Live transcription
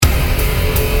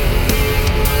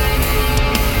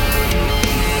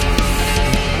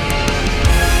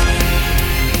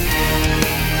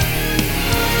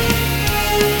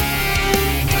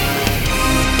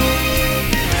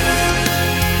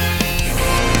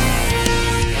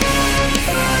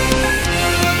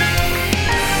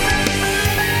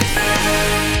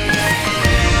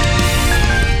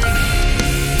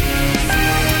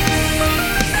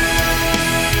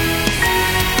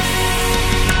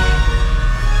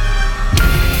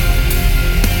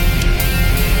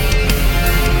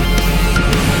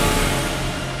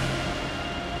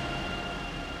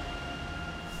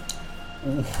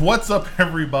What's up,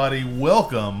 everybody?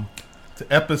 Welcome to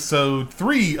episode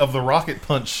 3 of the Rocket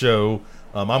Punch Show.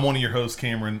 I'm one of your hosts,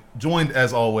 Cameron, joined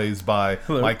as always by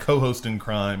my co-host in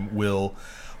crime, Will.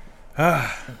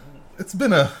 It's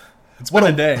been a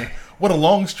day. What a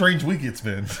long, strange week it's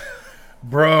been.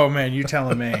 Bro, man, you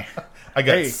telling me. I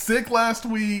got sick last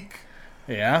week.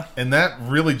 Yeah? And that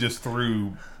really just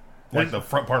threw the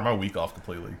front part of my week off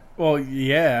completely. Well,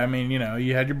 yeah, I mean,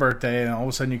 you had your birthday, and all of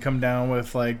a sudden you come down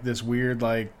with, this weird,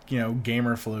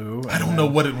 gamer flu. I don't know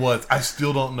what it was. I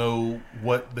still don't know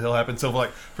what the hell happened. So,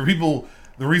 for people,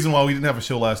 the reason why we didn't have a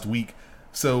show last week,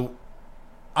 so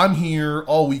I'm here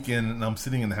all weekend, and I'm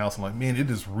sitting in the house, I'm like, man, it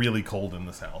is really cold in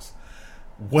this house.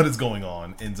 What is going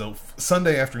on? And so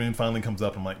Sunday afternoon finally comes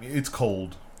up, I'm like, it's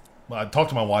cold. I talked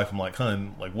to my wife, I'm like,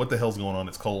 hun, what the hell's going on?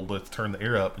 It's cold, let's turn the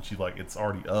air up. And she's like, it's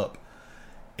already up.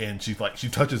 And she's like, she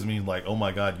touches me like, oh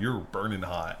my God, you're burning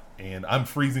hot. And I'm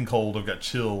freezing cold, I've got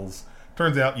chills.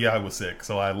 Turns out, yeah, I was sick,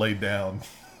 so I laid down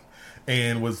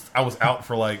and I was out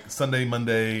for Sunday,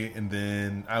 Monday, and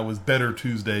then I was better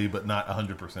Tuesday, but not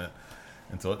 100%.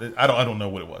 And so I don't know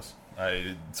what it was.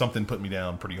 Something put me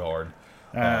down pretty hard.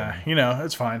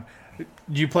 It's fine.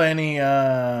 Do you play any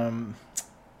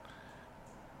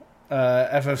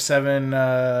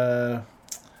FF7?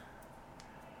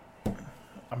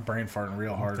 I'm brain farting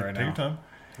real hard right now. Take your time.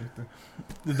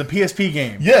 The PSP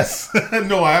game. Yes.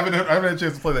 No, I haven't had a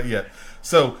chance to play that yet.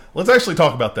 So let's actually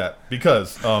talk about that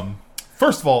because,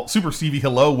 first of all, Super Stevie,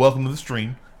 hello, welcome to the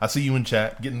stream. I see you in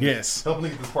chat, helping to get this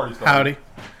party started. Howdy.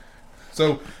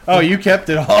 So, you kept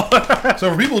it all.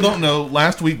 So for people who don't know,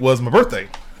 last week was my birthday,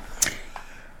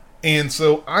 and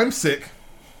so I'm sick,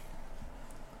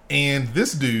 and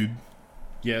this dude.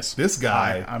 Yes. This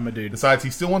guy, I'm a dude, decides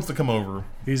he still wants to come over.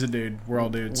 He's a dude. We're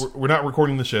all dudes. We're not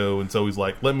recording the show, and so he's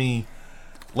like,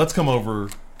 let's come over,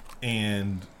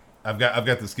 and I've got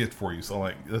this gift for you. So I'm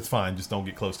like, that's fine, just don't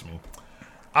get close to me.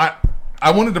 I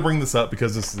wanted to bring this up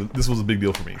because this was a big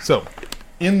deal for me. So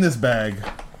in this bag,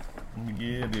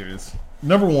 yeah, there it is.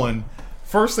 Number one,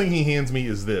 first thing he hands me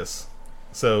is this.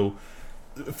 So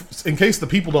in case the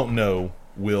people don't know,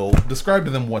 Will, describe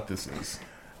to them what this is.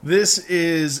 This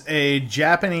is a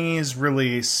Japanese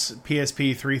release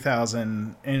PSP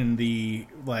 3000 in the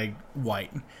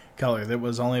white color that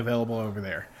was only available over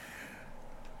there.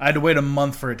 I had to wait a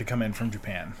month for it to come in from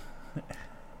Japan.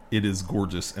 It is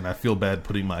gorgeous, and I feel bad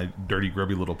putting my dirty,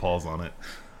 grubby little paws on it.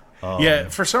 Yeah,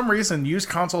 for some reason, used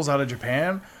consoles out of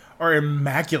Japan are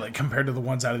immaculate compared to the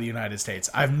ones out of the United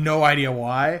States. I have no idea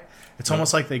why. It's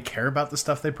almost like they care about the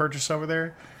stuff they purchase over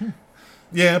there.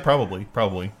 Yeah, probably.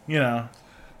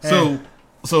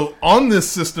 So on this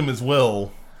system as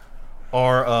well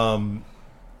are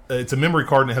it's a memory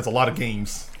card and it has a lot of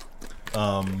games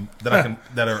that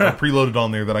are preloaded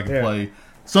on there that I can play.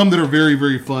 Some that are very,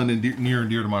 very fun and near and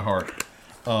dear to my heart.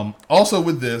 Also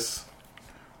with this,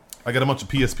 I got a bunch of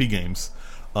PSP games.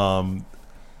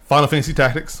 Final Fantasy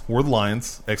Tactics, War of the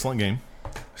Lions, excellent game.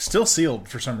 Still sealed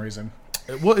for some reason.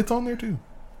 Well, it's on there too.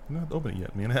 Not open it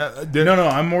yet, man. No,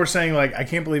 I'm more saying I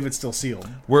can't believe it's still sealed.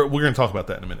 We're going to talk about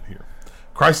that in a minute here.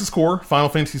 Crisis Core, Final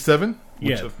Fantasy VII.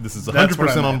 This is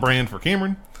 100% on brand for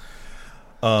Cameron.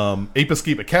 Ape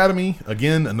Escape Academy,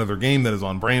 again, another game that is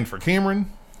on brand for Cameron.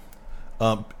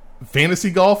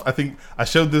 Fantasy Golf, I think I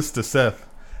showed this to Seth.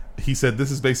 He said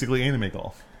this is basically anime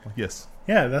golf. Yes.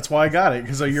 Yeah, that's why I got it,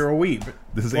 because you're a weeb.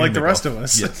 This is like the rest of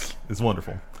us. Yes, it's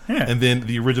wonderful. Yeah. And then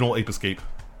the original Ape Escape,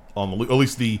 at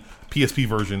least the PSP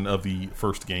version of the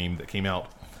first game that came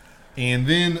out. And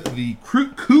then the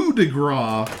coup de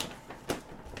grace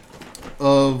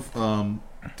of,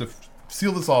 to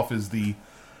seal this off, is the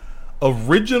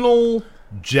original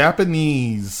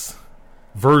Japanese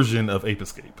version of Ape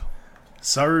Escape.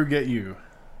 Saru get you.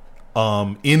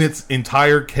 In its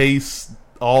entire case,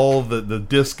 all the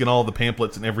disc and all the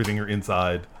pamphlets and everything are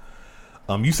inside.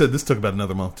 You said this took about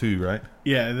another month too, right?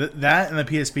 Yeah, that and the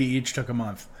PSP each took a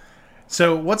month.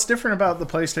 So what's different about the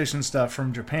PlayStation stuff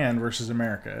from Japan versus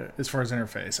America as far as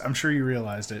interface? I'm sure you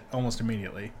realized it almost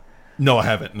immediately. No, I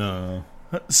haven't. No.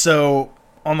 So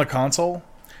on the console,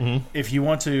 if you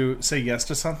want to say yes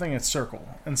to something, it's circle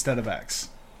instead of X.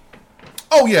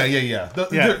 Oh, yeah.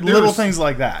 Little things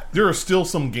like that. There are still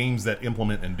some games that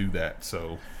implement and do that,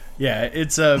 so... Yeah,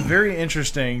 it's very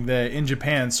interesting that in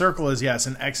Japan, circle is yes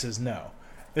and X is no.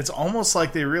 It's almost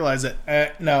like they realize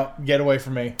that, no, get away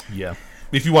from me. Yeah.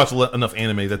 If you watch enough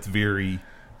anime, that's very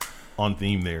on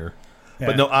theme there. Yeah.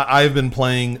 But no, I've been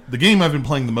playing... The game I've been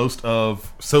playing the most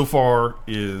of so far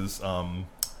is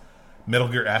Metal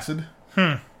Gear Acid.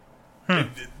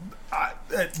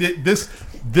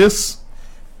 This...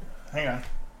 Hang on.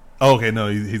 Oh, okay, no,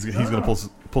 he's going to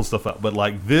pull stuff up. But,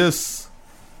 like, this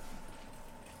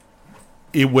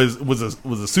it was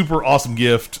a super awesome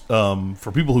gift.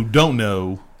 For people who don't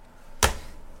know,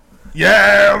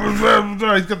 yeah,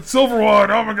 he's got the silver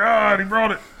one. Oh my god, he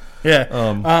brought it.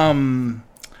 Yeah.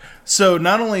 So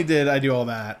not only did I do all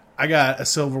that, I got a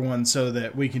silver one so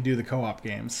that we can do the co-op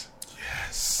games.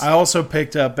 Yes. I also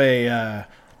picked up a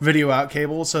video out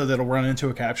cable so that it'll run into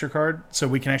a capture card, so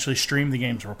we can actually stream the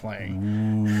games we're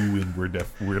playing. Ooh, and we're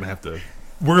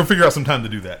gonna figure out some time to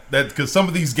do that. Because some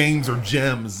of these games are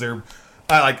gems.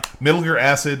 I like Metal Gear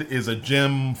Acid is a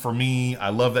gem for me. I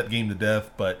love that game to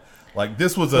death. But like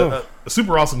this was a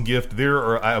super awesome gift.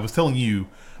 I was telling you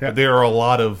that there are a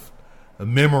lot of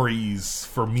memories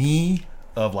for me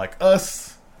of like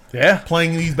us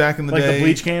playing these back in the day, like the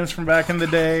Bleach games from back in the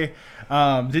day.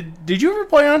 Did you ever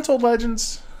play Untold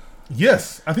Legends?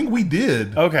 Yes, I think we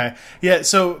did. Okay, yeah.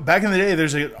 So back in the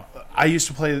day, I used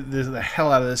to play the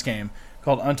hell out of this game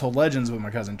called Untold Legends with my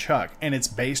cousin Chuck, and it's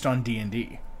based on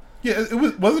D&D. Yeah,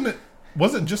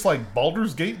 wasn't just like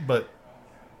Baldur's Gate, but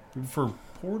for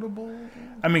portable.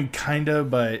 I mean, kinda,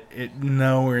 but it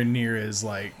nowhere near as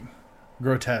like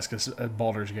grotesque as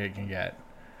Baldur's Gate can get.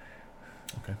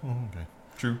 Okay,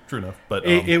 true enough. But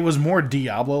it was more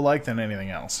Diablo-like than anything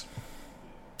else.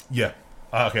 Yeah,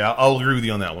 okay, I'll agree with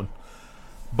you on that one.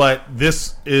 But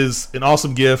this is an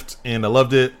awesome gift, and I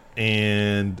loved it,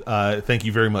 and thank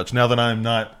you very much. Now that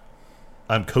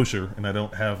I'm kosher and I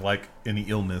don't have like any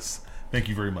illness, thank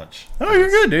you very much. Oh, you're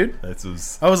good, dude.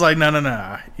 I was like,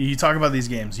 no. You talk about these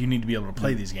games, you need to be able to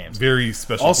play these games. Very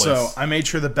special. Also, place. I made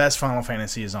sure the best Final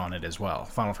Fantasy is on it as well.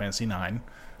 Final Fantasy 9.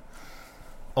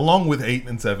 Along with 8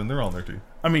 and 7, they're on there too.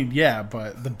 I mean, yeah,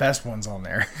 but the best one's on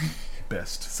there.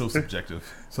 Best. So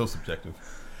subjective. So subjective.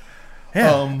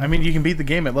 Yeah. I mean, you can beat the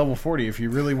game at level 40 if you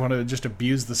really want to just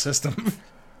abuse the system.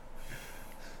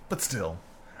 But still.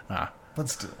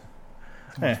 It's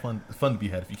fun to be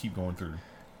had if you keep going through.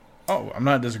 Oh, I'm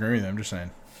not disagreeing with you. I'm just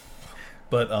saying.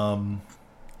 But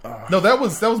no, that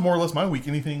was more or less my week.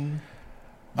 Anything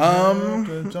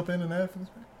to jump in and add for this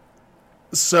week?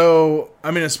 So,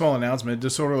 I mean, a small announcement.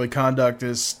 Disorderly conduct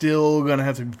is still going to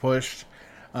have to be pushed.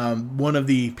 One of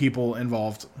the people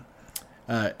involved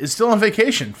is still on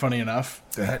vacation, funny enough.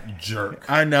 That jerk.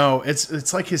 I know.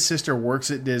 It's like his sister works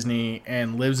at Disney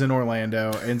and lives in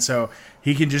Orlando, and so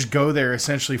he can just go there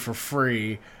essentially for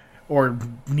free or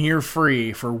near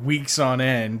free for weeks on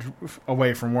end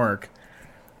away from work.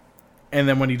 And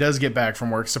then when he does get back from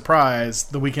work, surprise,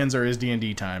 the weekends are his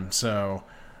D&D time. So,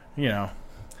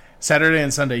 Saturday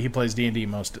and Sunday he plays D&D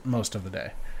most of the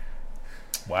day.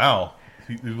 Wow.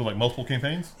 He's doing like multiple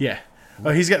campaigns? Yeah. Oh,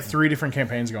 he's got 3 different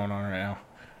campaigns going on right now.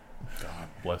 God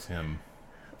bless him.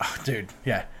 Oh, dude,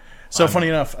 yeah. So funny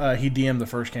enough, he DM'd the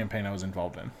first campaign I was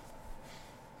involved in.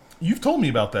 You've told me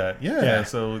about that. Yeah.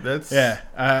 So that's... Yeah.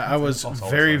 I was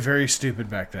very, very stupid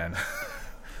back then.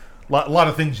 A lot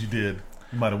of things you did.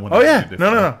 You might have wanted to do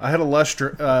No. I had a lush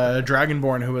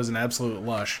Dragonborn who was an absolute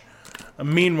lush.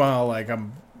 Meanwhile, like,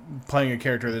 I'm playing a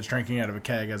character that's drinking out of a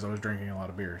keg as I was drinking a lot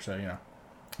of beer, so,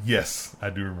 Yes, I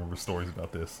do remember stories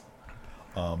about this.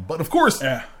 But of course,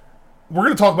 we're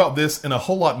going to talk about this and a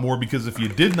whole lot more because if you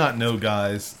did not know,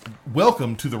 guys,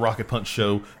 welcome to the Rocket Punch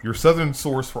Show, your southern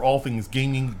source for all things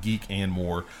gaming, geek, and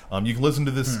more. You can listen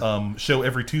to this show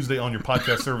every Tuesday on your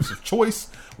podcast service of choice.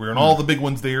 We're on all the big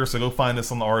ones there, so go find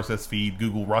us on the RSS feed.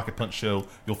 Google Rocket Punch Show.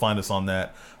 You'll find us on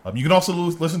that. You can also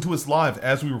listen to us live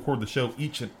as we record the show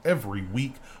each and every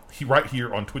week. Right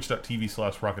here on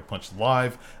twitch.tv/Rocket Punch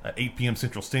Live at 8 p.m.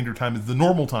 Central Standard Time is the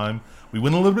normal time. We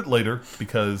went a little bit later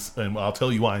because, and I'll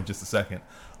tell you why in just a second.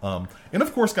 And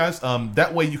of course, guys,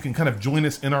 that way you can kind of join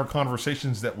us in our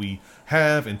conversations that we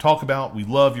have and talk about. We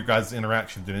love your guys'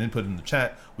 interactions and input in the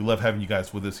chat. We love having you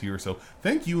guys with us here. So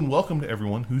thank you and welcome to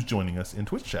everyone who's joining us in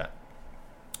Twitch chat.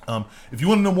 If you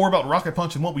want to know more about Rocket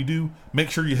Punch and what we do, make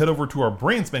sure you head over to our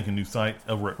brand spanking new site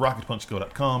over at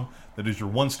rocketpunchgo.com. That is your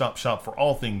one-stop shop for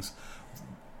all things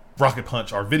Rocket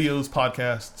Punch. Our videos,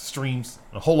 podcasts, streams,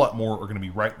 and a whole lot more are going to be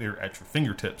right there at your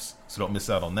fingertips, so don't miss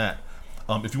out on that.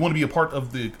 If you want to be a part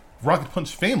of the Rocket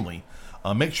Punch family,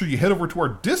 make sure you head over to our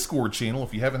Discord channel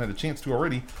if you haven't had a chance to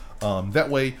already. That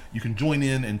way you can join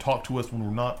in and talk to us when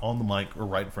we're not on the mic or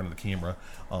right in front of the camera.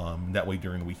 That way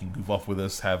during the week you can goof off with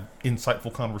us, have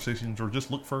insightful conversations, or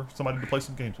just look for somebody to play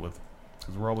some games with,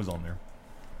 because we're always on there.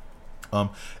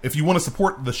 If you want to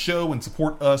support the show and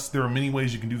support us, there are many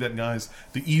ways you can do that, guys.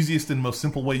 The easiest and most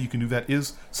simple way you can do that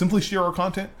is simply share our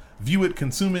content, view it,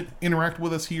 consume it, interact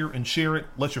with us here, and share it.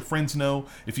 Let your friends know.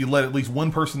 If you let at least one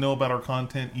person know about our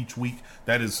content each week,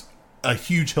 that is a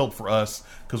huge help for us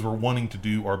because we're wanting to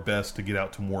do our best to get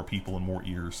out to more people and more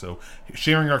ears. So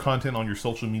sharing our content on your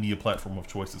social media platform of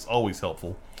choice is always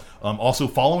helpful. Also,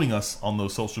 following us on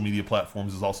those social media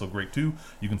platforms is also great too.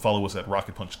 You can follow us at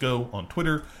Rocket Punch Go on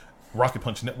Twitter, Rocket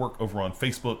Punch Network over on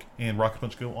Facebook, and Rocket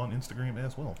Punch Go on Instagram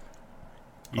as well.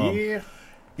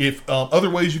 If other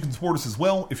ways you can support us as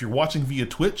well, if you're watching via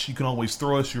Twitch, you can always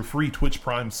throw us your free Twitch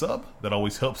Prime sub. That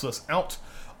always helps us out.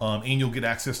 And you'll get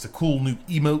access to cool new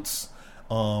emotes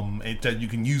that you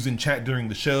can use in chat during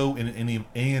the show and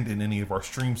in any of our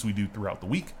streams we do throughout the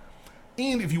week.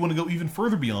 And if you want to go even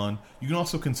further beyond, you can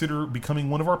also consider becoming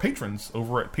one of our patrons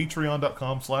over at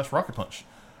patreon.com/rocketpunch.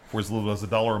 For as little as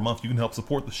 $1 a month, you can help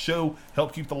support the show,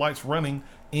 help keep the lights running,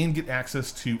 and get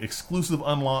access to exclusive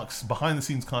unlocks,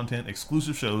 behind-the-scenes content,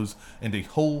 exclusive shows, and a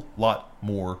whole lot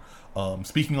more.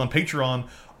 Speaking on Patreon,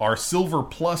 our Silver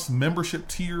Plus membership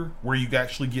tier, where you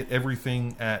actually get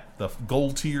everything at the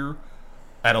Gold tier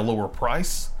at a lower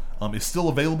price, is still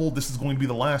available. This is going to be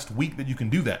the last week that you can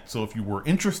do that. So if you were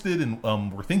interested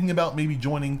and were thinking about maybe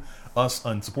joining us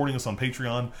and supporting us on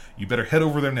Patreon, you better head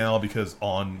over there now, because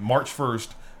on March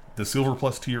 1st, the Silver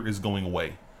Plus tier is going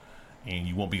away, and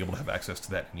you won't be able to have access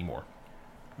to that anymore.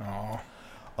 Oh,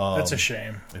 that's a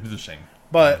shame. It is a shame.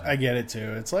 But I get it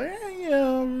too. It's like,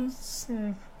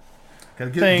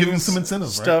 gotta give them some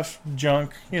incentives, stuff, right?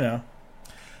 Junk,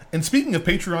 And speaking of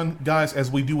Patreon, guys, as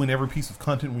we do in every piece of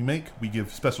content we make, we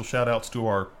give special shout-outs to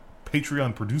our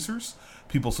Patreon producers,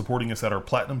 people supporting us at our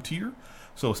Platinum tier.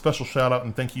 So a special shout-out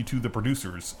and thank you to the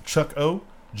producers: Chuck O,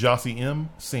 Jossie M,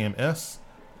 Sam S,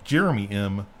 Jeremy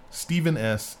M, Stephen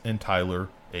S, and Tyler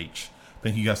H.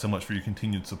 Thank you guys so much for your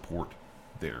continued support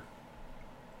there.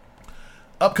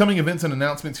 Upcoming events and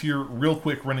announcements here, real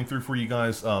quick, running through for you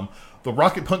guys. The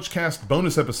Rocket Punch Cast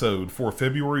bonus episode for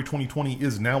February 2020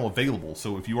 is now available.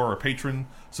 So if you are a patron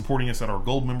supporting us at our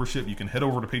Gold membership, you can head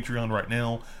over to Patreon right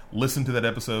now, listen to that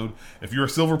episode. If you're a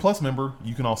Silver Plus member,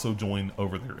 you can also join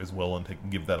over there as well and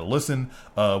give that a listen.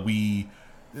 I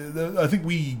think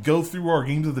we go through our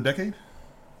games of the decade.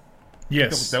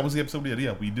 Yes. That was the episode we did.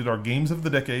 Yeah, we did our games of the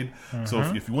decade. So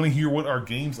if you want to hear what our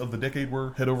games of the decade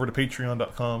were, head over to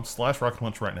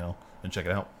patreon.com/rocketpunch right now and check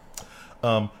it out.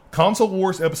 Console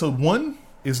Wars Episode 1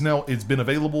 it's been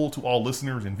available to all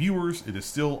listeners and viewers. It is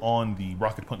still on the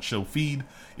Rocket Punch Show feed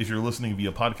if you're listening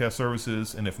via podcast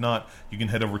services. And if not, you can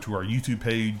head over to our YouTube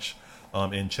page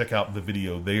and check out the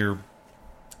video there.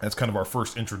 That's kind of our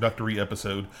first introductory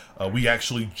episode. We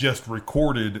actually just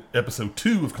recorded Episode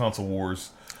 2 of Console Wars,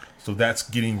 so that's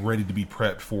getting ready to be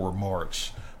prepped for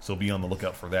March. So be on the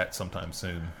lookout for that sometime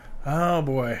soon. Oh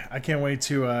boy, I can't wait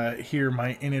to hear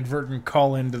my inadvertent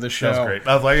call into the show. That was great.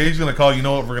 I was like, he's going to call. You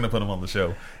know what? We're going to put him on the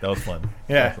show. That was fun.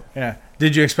 Yeah.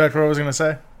 Did you expect what I was going to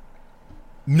say?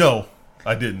 No,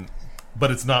 I didn't. But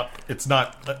it's not. It's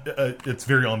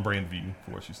very on brand for you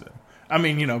for what you said. I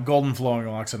mean, golden flowing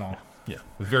locks and all. Yeah,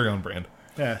 it's very on brand.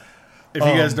 Yeah. If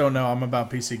you guys don't know, I'm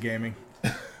about PC gaming.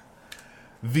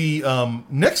 The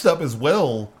next up as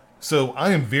well. So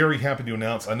I am very happy to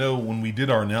announce, I know when we did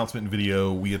our announcement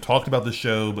video, we had talked about the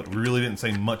show, but we really didn't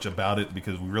say much about it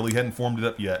because we really hadn't formed it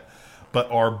up yet. But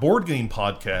our board game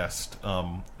podcast,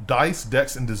 Dice,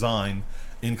 Decks, and Design,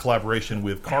 in collaboration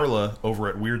with Carla over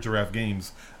at Weird Giraffe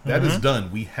Games, that is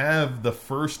done. We have the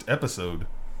first episode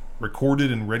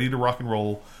recorded and ready to rock and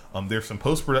roll. There's some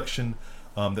post-production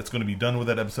that's going to be done with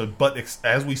that episode. But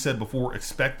as we said before,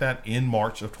 expect that in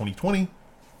March of 2020.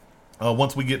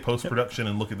 Once we get post-production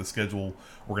and look at the schedule,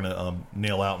 we're going to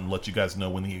nail out and let you guys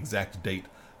know when the exact date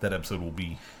that episode will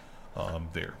be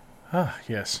there.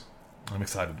 Yes. I'm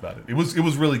excited about it. It was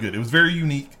really good. It was very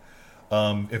unique,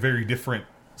 a very different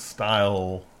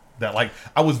style that,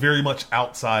 I was very much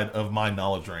outside of my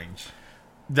knowledge range.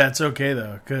 That's okay,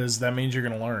 though, because that means you're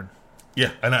going to learn. Yeah,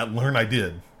 and I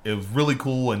did. It was really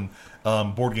cool, and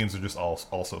board games are just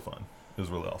also fun. It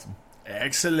was really awesome.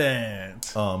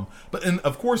 Excellent. But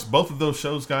of course, both of those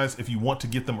shows, guys, if you want to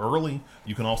get them early,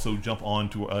 you can also jump on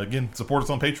to, again, support us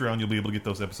on Patreon. You'll be able to get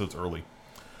those episodes early.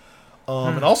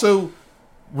 And also,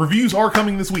 reviews are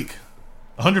coming this week.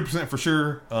 100% for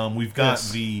sure. We've got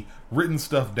the written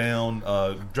stuff down.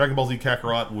 Dragon Ball Z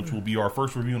Kakarot, which will be our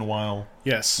first review in a while.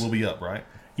 Yes. Will be up, right?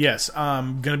 Yes.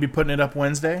 I'm going to be putting it up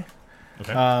Wednesday.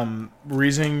 Okay.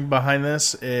 Reasoning behind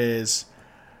this is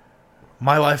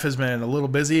my life has been a little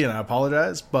busy, and I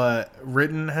apologize, but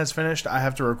written has finished. I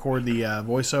have to record the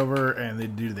voiceover and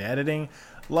then do the editing.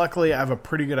 Luckily, I have a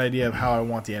pretty good idea of how I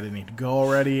want the editing to go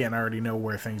already, and I already know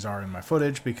where things are in my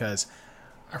footage because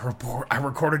I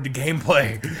recorded the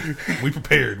gameplay. We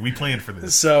prepared. We planned for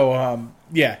this. So,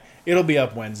 yeah. It'll be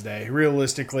up Wednesday.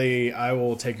 Realistically, I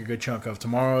will take a good chunk of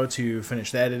tomorrow to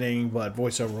finish the editing, but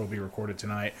voiceover will be recorded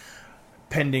tonight,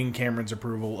 pending Cameron's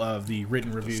approval of the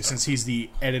written review, since he's the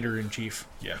editor-in-chief.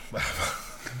 Yeah.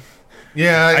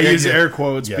 Yeah, I use air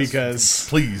quotes because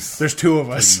please, there's two of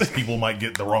us. Please, people might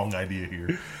get the wrong idea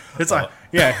here. It's like,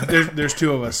 there's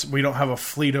two of us. We don't have a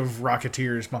fleet of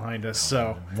Rocketeers behind us,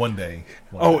 so one day.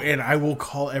 And I will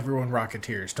call everyone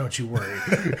Rocketeers. Don't you worry.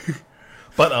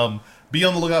 But be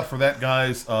on the lookout for that,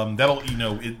 guys. That'll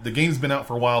the game's been out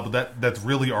for a while, but that's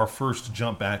really our first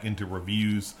jump back into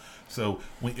reviews. So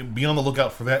be on the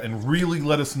lookout for that, and really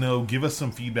let us know. Give us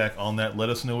some feedback on that. Let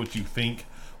us know what you think,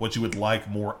 what you would like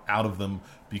more out of them,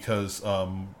 because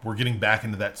we're getting back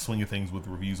into that swing of things with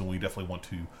reviews, and we definitely want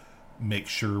to make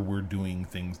sure we're doing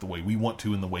things the way we want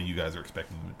to and the way you guys are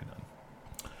expecting them to be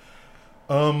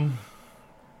done.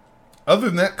 Other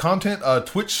than that, content,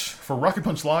 Twitch for Rocket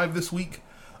Punch Live this week.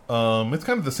 It's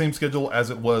kind of the same schedule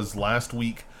as it was last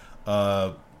week.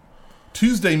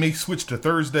 Tuesday may switch to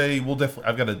Thursday.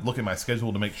 I've got to look at my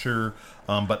schedule to make sure.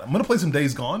 But I'm going to play some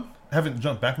Days Gone. I haven't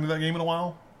jumped back into that game in a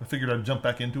while. I figured I'd jump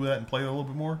back into that and play it a little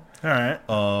bit more. All right.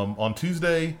 On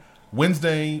Tuesday.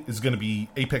 Wednesday is going to be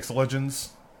Apex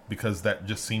Legends, because that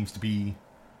just seems to be...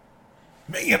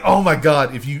 Man, oh my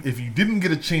God. If you didn't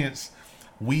get a chance,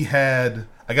 I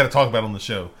got to talk about it on the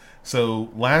show. So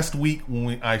last week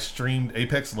when I streamed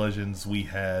Apex Legends, we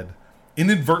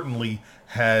inadvertently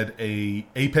had a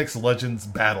Apex Legends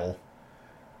battle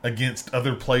against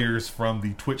other players from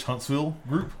the Twitch Huntsville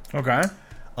group. Okay.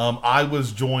 I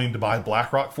was joined by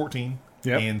BlackRock 14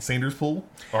 Yep. and Sanders Pool.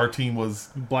 Our team was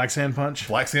Black Sand Punch.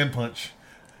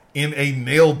 In a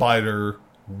nail biter.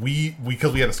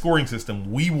 Because we had a scoring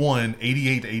system, we won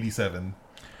 88-87.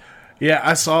 Yeah,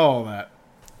 I saw all that.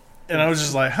 And I was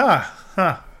just like,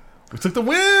 We took the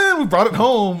win. We brought it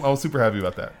home. I was super happy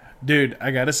about that. Dude,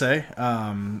 I gotta say,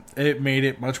 it made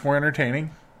it much more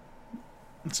entertaining.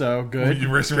 So good. You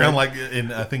racing around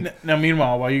I think. Now,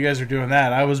 meanwhile, while you guys are doing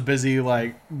that, I was busy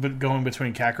going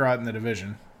between Kakarot and The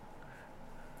Division.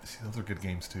 See, those are good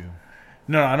games too.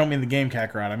 No, I don't mean the game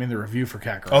Kakarot. I mean the review for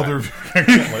Kakarot. Oh, the review for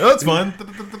Kakarot. That's fun.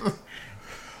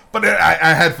 But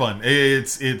I had fun.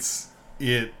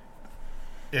 It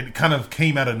kind of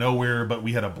came out of nowhere, but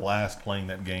we had a blast playing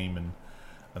that game, and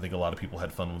I think a lot of people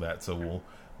had fun with that. So we'll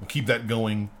keep that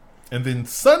going. And then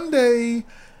Sunday,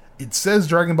 it says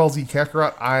Dragon Ball Z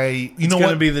Kakarot. It's going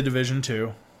to be The Division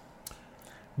 2,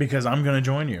 because I'm going to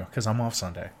join you, because I'm off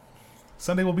Sunday.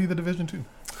 Sunday will be The Division 2.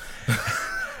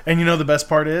 And you know the best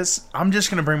part is, I'm just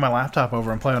going to bring my laptop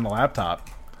over and play on the laptop.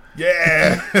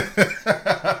 Yeah!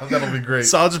 That'll be great.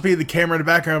 So I'll just be the camera in the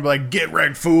background and be like, get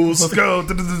wrecked, fools. Let's go.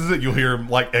 You'll hear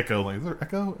him echo. Is there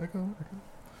echo?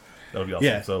 That'll be awesome.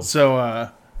 Yeah.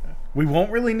 So we won't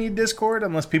really need Discord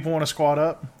unless people want to squad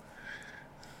up.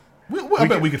 I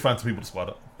bet we could find some people to squad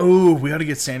up. Ooh, we ought to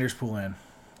get Sanders Pool in.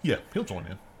 Yeah, he'll join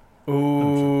in.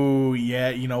 Ooh, yeah.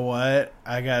 You know what?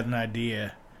 I got an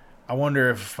idea. I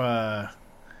wonder if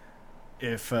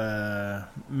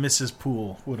Mrs.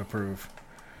 Poole would approve.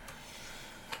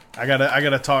 I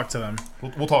gotta talk to them.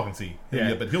 We'll talk and see.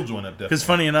 Yeah, but he'll join up definitely. Because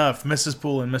funny enough, Mrs.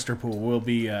 Poole and Mr. Poole will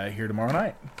be here tomorrow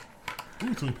night.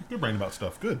 Ooh, so we picked their brain about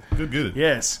stuff. Good.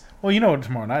 Yes. Well, you know what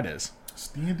tomorrow night is. It's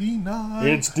D&D night.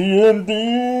 It's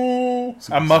D&D.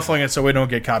 I'm muffling it so we don't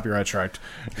get copyright striked.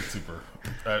 It's super.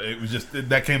 It was just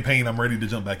that campaign. I'm ready to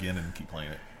jump back in and keep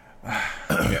playing it.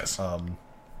 Yes.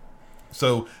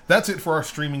 So that's it for our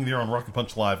streaming there on Rocket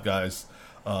Punch Live, guys.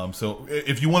 So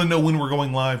if you want to know when we're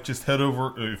going live, just head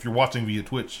over. If you're watching via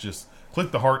Twitch, just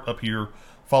click the heart up here.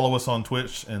 Follow us on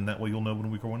Twitch, and that way you'll know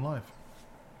when we're going live.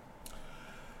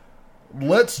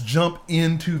 Let's jump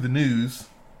into the news.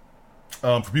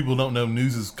 For people who don't know,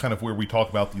 news is kind of where we talk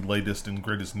about the latest and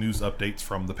greatest news updates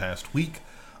from the past week.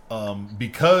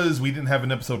 Because we didn't have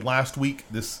an episode last week,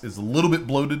 this is a little bit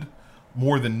bloated,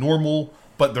 more than normal.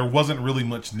 But there wasn't really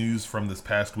much news from this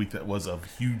past week that was of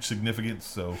huge significance.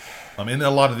 So, and a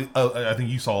lot of I think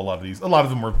you saw a lot of these. A lot of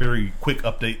them are very quick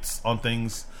updates on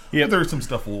things. Yeah, there's some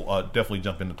stuff we'll definitely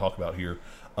jump in to talk about here.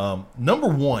 Number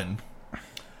one,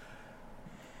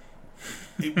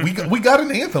 we got an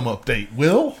Anthem update.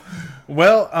 Will?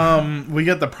 Well, we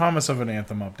get the promise of an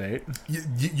Anthem update.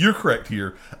 You're correct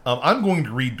here. I'm going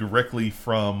to read directly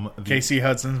from Casey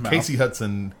Hudson's mouth. Casey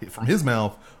Hudson from his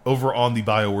mouth over on the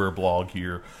BioWare blog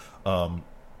here. Anthem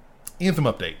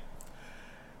update.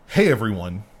 Hey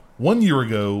everyone. 1 year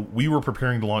ago, we were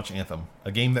preparing to launch Anthem,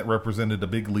 a game that represented a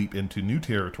big leap into new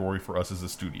territory for us as a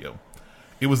studio.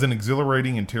 It was an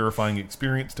exhilarating and terrifying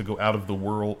experience to go out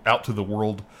to the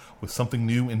world with something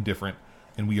new and different,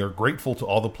 and we are grateful to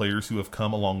all the players who have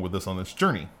come along with us on this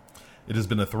journey. It has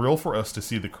been a thrill for us to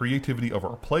see the creativity of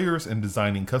our players in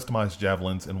designing customized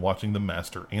javelins and watching them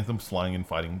master Anthem's flying and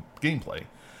fighting gameplay.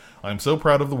 I am so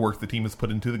proud of the work the team has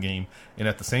put into the game, and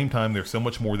at the same time, there's so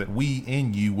much more that we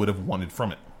and you would have wanted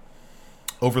from it.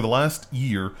 Over the last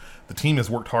year, the team has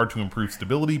worked hard to improve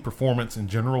stability, performance, and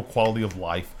general quality of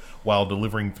life while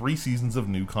delivering 3 seasons of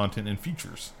new content and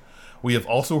features. We have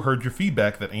also heard your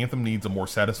feedback that Anthem needs a more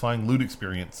satisfying loot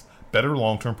experience, better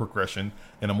long-term progression,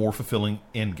 and a more fulfilling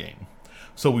endgame.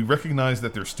 So we recognize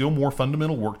that there's still more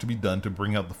fundamental work to be done to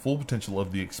bring out the full potential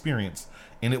of the experience,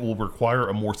 and it will require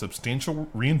a more substantial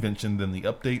reinvention than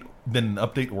an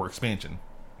update or expansion.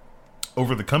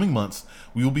 Over the coming months,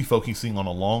 we will be focusing on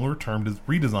a longer-term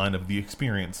redesign of the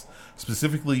experience,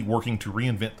 specifically working to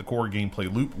reinvent the core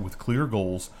gameplay loop with clear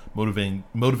goals,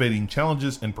 motivating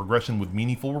challenges, and progression with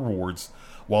meaningful rewards,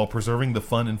 while preserving the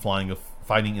fun and flying of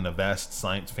fighting in a vast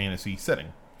science fantasy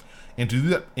setting. And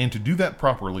to do that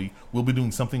properly, we'll be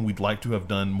doing something we'd like to have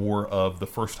done more of the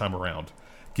first time around,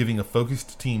 giving a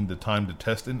focused team the time to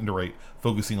test and iterate,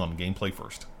 focusing on gameplay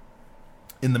first.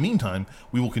 In the meantime,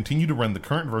 we will continue to run the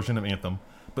current version of Anthem,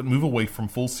 but move away from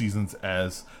full seasons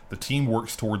as the team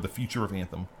works toward the future of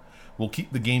Anthem. We'll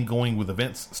keep the game going with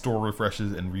events, store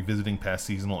refreshes, and revisiting past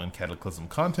seasonal and Cataclysm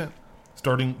content,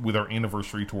 starting with our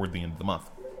anniversary toward the end of the month.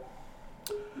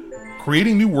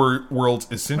 Creating new worlds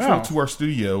is central to our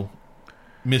studio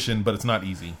mission, but it's not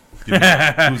easy.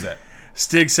 Who's that?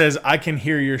 Stig says, I can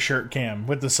hear your shirt cam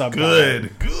with the sub.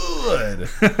 Good.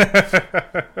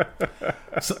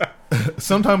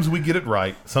 Sometimes we get it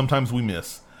right, sometimes we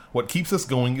miss. What keeps us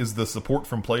going is the support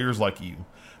from players like you.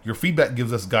 Your feedback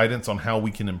gives us guidance on how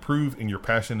we can improve, and your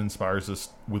passion inspires us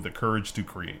with the courage to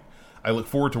create. I look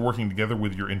forward to working together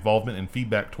with your involvement and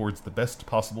feedback towards the best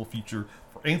possible future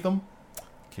for Anthem.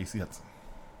 Casey Hudson.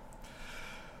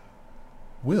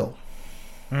 Will.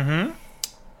 Mm-hmm.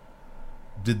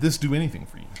 Did this do anything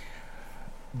for you?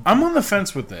 I'm on the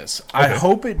fence with this. Okay. I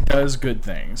hope it does good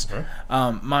things. Okay.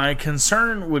 My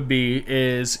concern would be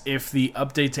is if the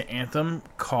update to Anthem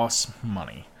costs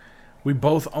money. We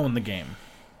both own the game.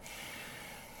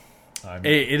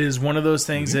 It is one of those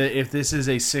things that if this is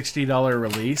a $60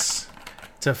 release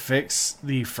to fix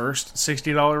the first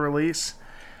 $60 release,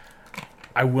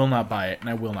 I will not buy it and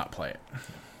I will not play it.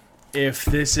 If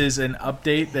this is an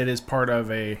update that is part of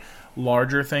a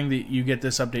larger thing that you get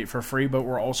this update for free, but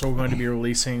we're also going to be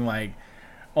releasing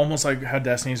almost like how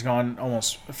Destiny's gone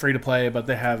almost free to play, but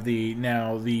they have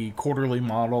the quarterly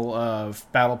model of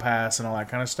Battle Pass and all that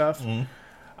kind of stuff. Mm-hmm.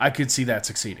 I could see that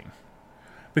succeeding.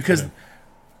 Because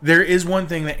there is one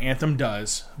thing that Anthem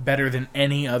does better than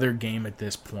any other game at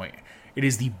this point. It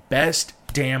is the best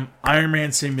damn Iron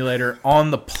Man simulator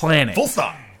on the planet. Full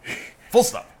stop. Full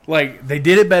stop. They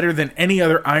did it better than any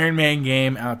other Iron Man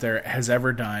game out there has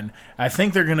ever done. I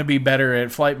think they're going to be better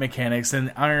at flight mechanics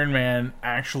than Iron Man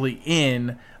actually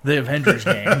in the Avengers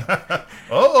game.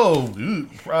 Probably.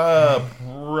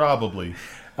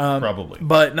 Probably.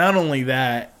 But not only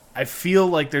that, I feel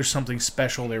like there's something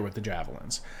special there with the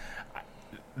javelins.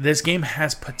 This game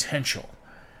has potential.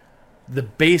 The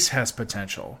base has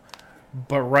potential.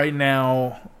 But right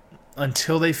now,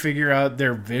 until they figure out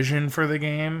their vision for the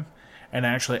game and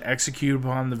actually execute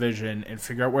upon the vision and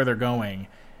figure out where they're going,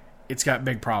 it's got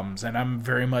big problems, and I'm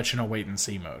very much in a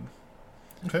wait-and-see mode.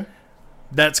 Okay.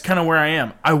 That's kind of where I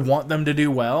am. I want them to do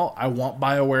well. I want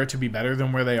BioWare to be better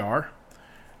than where they are.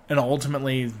 And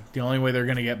ultimately, the only way they're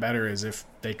going to get better is if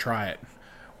they try it.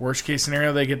 Worst case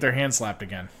scenario, they get their hand slapped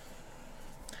again.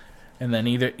 And then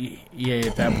either EA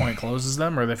at that point closes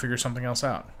them or they figure something else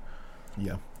out.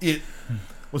 Yeah. It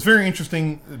was very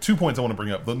interesting. 2 points I want to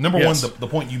bring up. The number one, the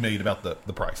point you made about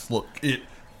the price. Look,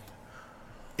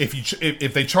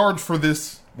 if they charge for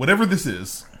this, whatever this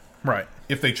is, right?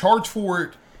 If they charge for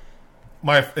it,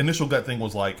 my initial gut thing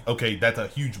was okay, that's a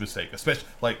huge mistake.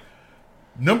 Especially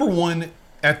number one,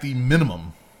 at the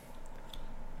minimum,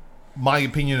 my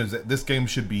opinion is that this game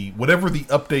should be whatever the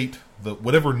update,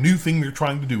 whatever new thing they're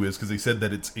trying to do is, because they said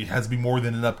that it has to be more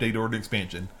than an update or an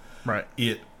expansion. Right.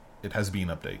 It has to be an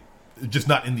update. Just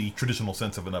not in the traditional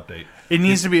sense of an update. It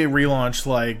needs to be a relaunch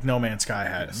like No Man's Sky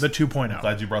had, yes. The 2.0. I'm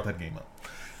glad you brought that game up.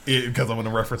 Because I'm going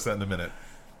to reference that in a minute.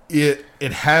 It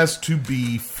has to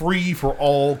be free for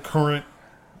all current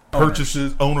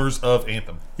owners of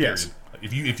Anthem. Yes.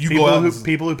 Period. If you go out...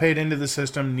 People who paid into the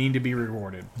system need to be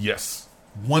rewarded. Yes.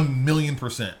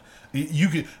 1,000,000%. You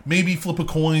could maybe flip a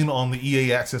coin on the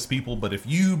EA Access people, but if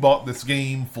you bought this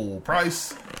game full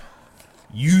price,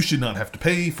 you should not have to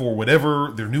pay for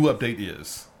whatever their new update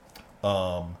is.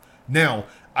 Now,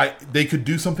 they could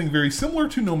do something very similar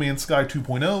to No Man's Sky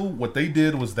 2.0. What they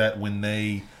did was that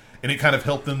and it kind of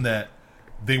helped them that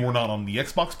they were not on the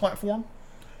Xbox platform,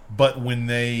 but when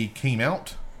they came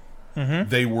out,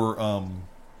 they were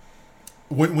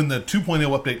when the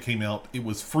 2.0 update came out, it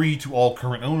was free to all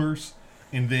current owners,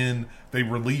 and then they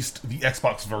released the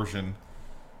Xbox version.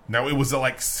 Now it was at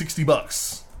like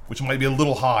 $60, which might be a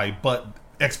little high, but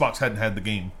Xbox hadn't had the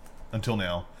game until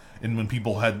now, and when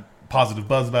people had positive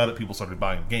buzz about it, people started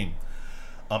buying the game.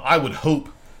 I would hope.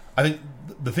 I think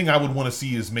the thing I would want to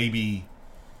see is maybe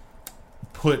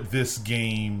put this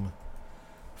game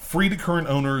free to current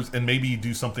owners, and maybe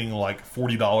do something like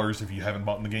 $40 if you haven't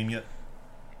bought the game yet.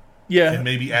 Yeah. And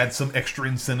maybe add some extra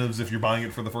incentives if you're buying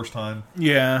it for the first time.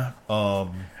 Yeah.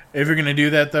 If you're going to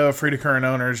do that, though, free to current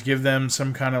owners, give them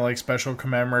some kind of like special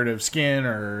commemorative skin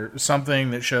or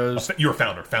something that shows you're a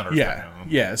founder. Yeah.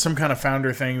 Yeah. Some kind of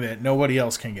founder thing that nobody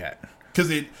else can get. Because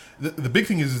the big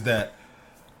thing is that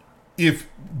if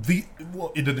the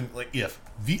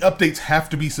updates have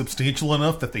to be substantial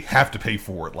enough that they have to pay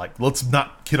for it. Like, let's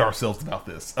not kid ourselves about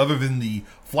this. Other than the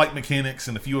flight mechanics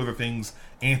and a few other things,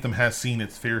 Anthem has seen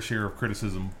its fair share of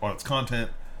criticism on its content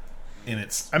and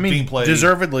its gameplay.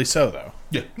 Deservedly so, though.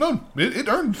 Yeah, no, it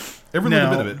earned every little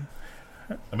bit of it.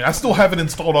 I mean, I still have it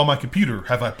installed on my computer.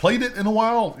 Have I played it in a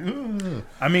while?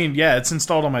 I mean, yeah, it's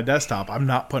installed on my desktop. I'm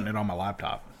not putting it on my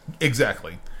laptop.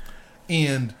 Exactly.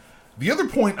 And the other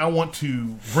point I want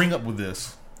to bring up with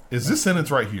this is this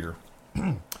sentence right here.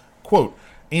 Quote,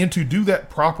 "And to do that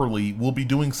properly, we'll be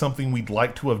doing something we'd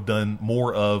like to have done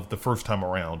more of the first time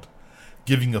around.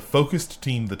 Giving a focused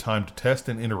team the time to test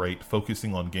and iterate,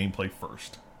 focusing on gameplay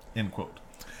first." End quote.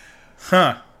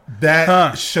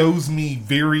 That shows me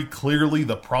very clearly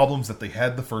the problems that they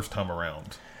had the first time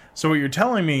around. So what you're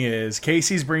telling me is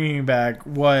Casey's bringing back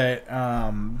what's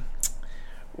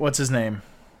his name?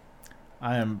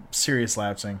 I am serious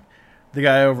lapsing. The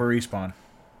guy over Respawn.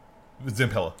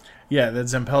 Zampella. Yeah, that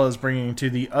Zampella's bringing to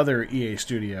the other EA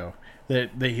studio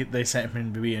that they sent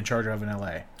him to be in charge of in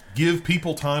LA. Give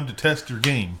people time to test your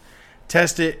game.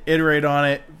 Test it, iterate on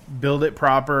it, build it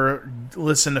proper,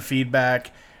 listen to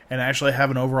feedback, and actually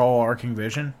have an overall arcing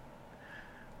vision.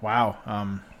 Wow.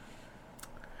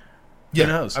 Yeah,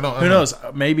 who knows? Who Who knows?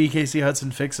 Maybe Casey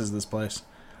Hudson fixes this place.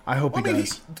 I hope he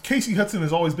does. Casey Hudson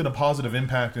has always been a positive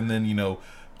impact, and then,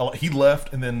 he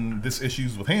left, and then this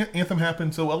issues with Anthem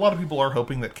happened, so a lot of people are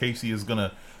hoping that Casey is going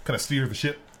to kind of steer the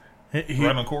ship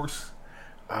right on course.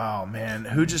 Oh, man.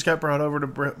 Who just got brought over to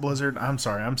Blizzard? I'm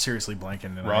sorry. I'm seriously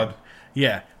blanking tonight. Rod?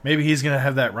 Yeah. Maybe he's going to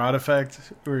have that Rod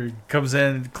effect where he comes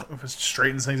in,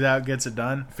 straightens things out, gets it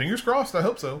done. Fingers crossed. I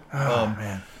hope so. Oh,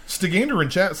 man. Stigander in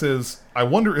chat says, "I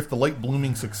wonder if the late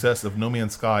blooming success of No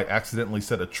Man's Sky accidentally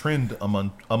set a trend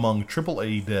among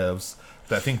AAA devs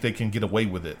that think they can get away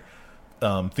with it.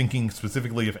 Thinking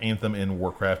specifically of Anthem and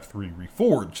Warcraft 3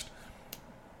 Reforged."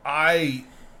 I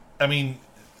mean,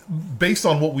 based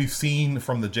on what we've seen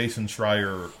from the Jason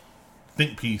Schreier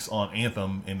think piece on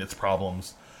Anthem and its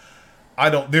problems,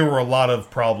 there were a lot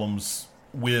of problems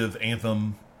with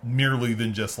Anthem merely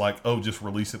than just like, oh, just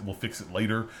release it, we'll fix it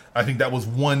later. I think that was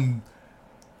one.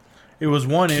 It was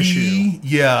one issue.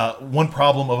 Yeah, one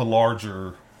problem of a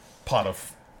larger pot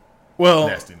of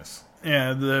nastiness.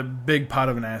 Yeah, the big pot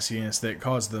of nastiness that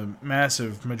caused the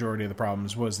massive majority of the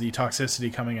problems was the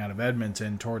toxicity coming out of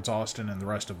Edmonton towards Austin and the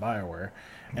rest of BioWare,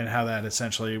 and how that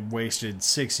essentially wasted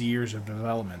 6 years of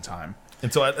development time.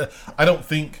 And so I don't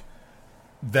think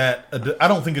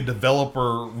a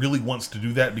developer really wants to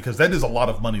do that, because that is a lot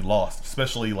of money lost,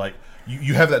 especially like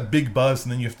you have that big buzz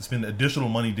and then you have to spend additional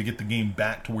money to get the game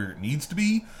back to where it needs to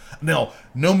be. Now,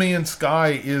 No Man's Sky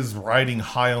is riding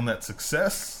high on that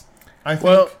success, I think.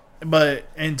 Well,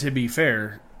 and to be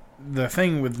fair, the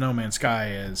thing with No Man's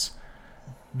Sky is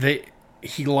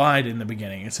he lied in the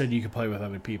beginning and said you could play with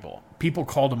other people. People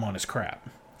called him on his crap.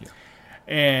 Yeah.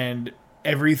 And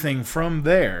everything from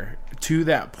there to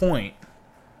that point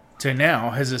to now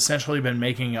has essentially been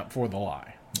making up for the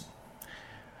lie.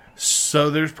 So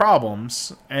there's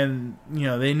problems, and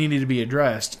they needed to be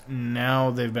addressed. Now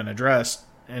they've been addressed,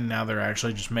 and now they're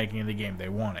actually just making the game they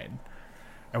wanted.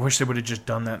 I wish they would have just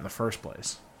done that in the first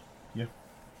place. Yeah.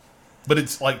 But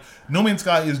it's like No Man's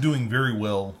Sky is doing very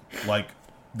well. Like,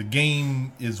 the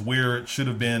game is where it should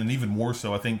have been, and even more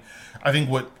so. I think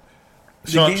what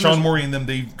Sean Murray and them,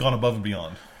 they've gone above and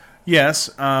beyond. Yes,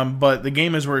 but the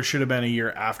game is where it should have been a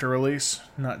year after release,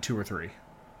 not 2 or 3.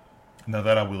 Now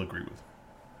that I will agree with.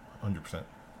 100%.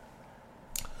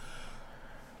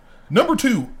 Number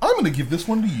 2, I'm going to give this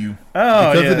one to you.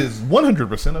 Oh, because it is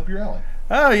 100% up your alley.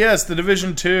 Oh, yes, The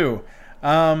Division 2.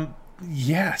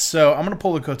 Yeah, so I'm going to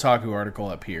pull the Kotaku article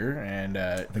up here. And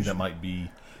I think that might be...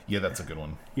 Yeah, that's a good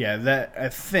one. Yeah, that I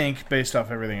think, based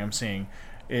off everything I'm seeing,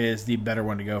 is the better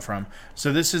one to go from.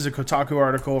 So this is a Kotaku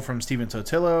article from Steven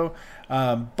Totillo,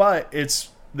 but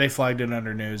they flagged it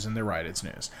under news, and they're right, it's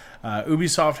news.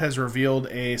 Ubisoft has revealed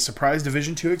a surprise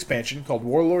Division 2 expansion called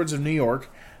Warlords of New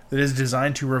York that is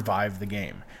designed to revive the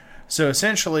game. So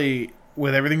essentially,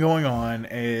 with everything going on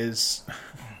is...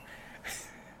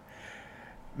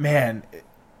 Man...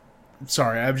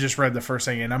 Sorry, I've just read the first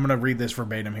thing, and I'm going to read this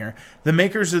verbatim here. The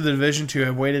makers of the Division 2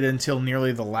 have waited until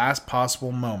nearly the last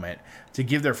possible moment to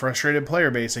give their frustrated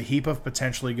player base a heap of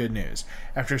potentially good news.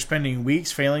 After spending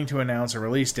weeks failing to announce a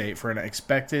release date for an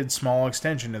expected small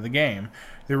extension to the game,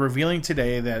 they're revealing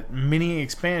today that Mini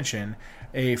Expansion,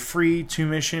 a free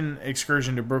 2-mission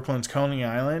excursion to Brooklyn's Coney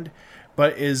Island,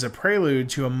 but is a prelude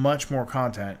to a much more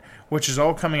content, which is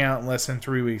all coming out less than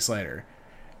 3 weeks later.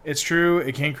 It's true,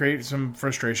 it can create some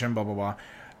frustration, blah, blah, blah.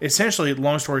 Essentially,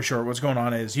 long story short, what's going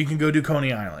on is you can go do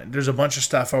Coney Island. There's a bunch of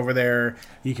stuff over there.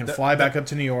 You can fly back up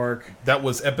to New York. That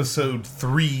was episode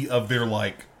 3 of their,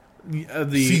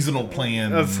 the seasonal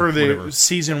plan. For the whatever.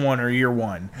 Season 1 or year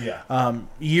 1. Yeah.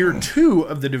 Year 2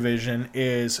 of the Division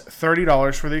is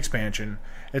 $30 for the expansion.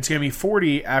 It's going to be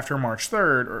 $40 after March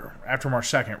 3rd, or after March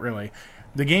 2nd, really.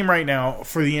 The game right now,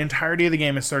 for the entirety of the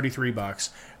game, is $33.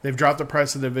 They've dropped the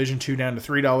price of the Division 2 down to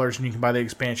 $3, and you can buy the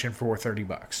expansion for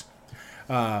 $30.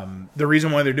 The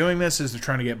reason why they're doing this is they're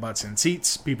trying to get butts in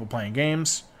seats, people playing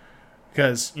games,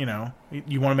 because, you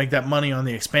want to make that money on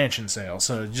the expansion sale.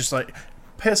 So just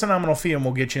pay us a nominal fee and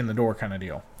we'll get you in the door kind of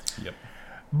deal. Yep.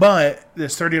 But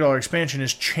this $30 expansion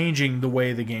is changing the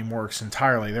way the game works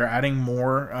entirely. They're adding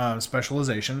more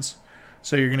specializations.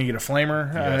 So you're going to get a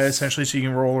flamer, essentially, so you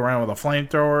can roll around with a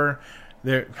flamethrower.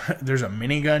 There's a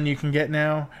minigun you can get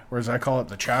now, or as I call it,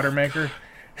 the chowder maker.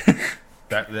 I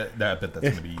bet that's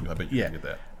going to be you. I bet you can get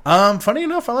that. Funny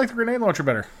enough, I like the grenade launcher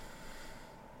better.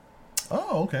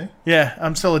 Oh, okay. Yeah,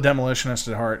 I'm still a demolitionist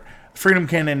at heart. Freedom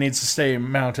Cannon needs to stay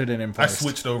mounted and in place. I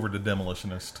switched over to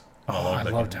demolitionist. I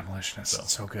love demolitionist.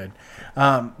 It's so good.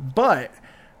 But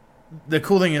the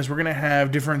cool thing is we're going to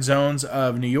have different zones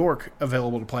of New York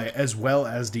available to play, as well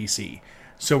as DC.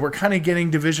 So we're kind of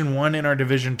getting Division 1 in our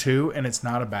Division 2, and it's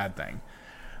not a bad thing.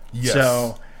 Yes.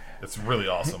 So, it's really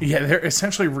awesome. Yeah, they're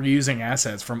essentially reusing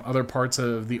assets from other parts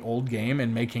of the old game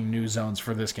and making new zones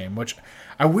for this game, which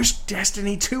I wish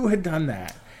Destiny 2 had done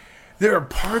that. There are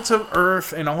parts of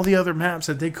Earth and all the other maps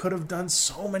that they could have done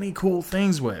so many cool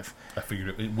things with. I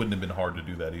figured it wouldn't have been hard to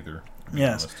do that either.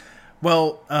 Yes.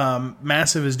 Well,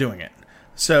 Massive is doing it.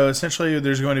 So essentially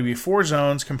there's going to be 4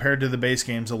 zones compared to the base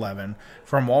game's 11,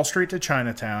 from Wall Street to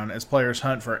Chinatown, as players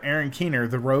hunt for Aaron Keener,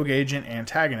 the rogue agent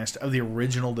antagonist of the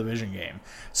original Division game.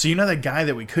 So you know that guy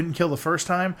that we couldn't kill the first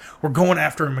time? We're going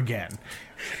after him again.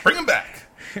 Bring him back.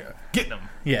 Getting him.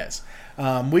 Yes.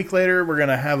 Week later, we're going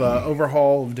to have an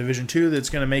overhaul of Division 2 that's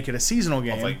going to make it a seasonal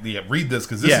game. I was like, read this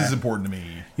because this is important to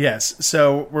me. Yes,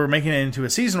 so we're making it into a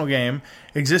seasonal game.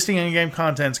 Existing in-game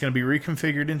content is going to be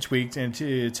reconfigured and tweaked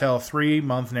to tell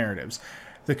 3-month narratives.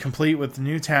 The complete with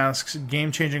new tasks,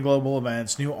 game-changing global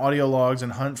events, new audio logs,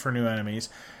 and hunt for new enemies.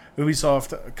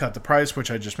 Ubisoft cut the price,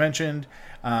 which I just mentioned.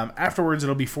 Afterwards,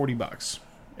 it'll be $40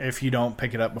 if you don't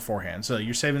pick it up beforehand. So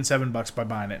you're saving $7 by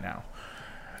buying it now.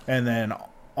 And then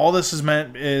all this is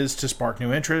meant is to spark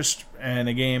new interest, and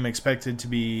a game expected to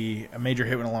be a major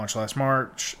hit when it launched last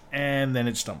March, and then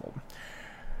it stumbled.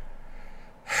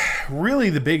 Really,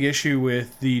 the big issue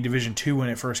with the Division 2 when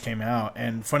it first came out,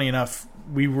 and funny enough,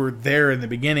 we were there in the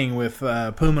beginning with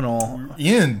Puminal.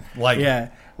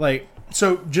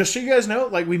 So just so you guys know,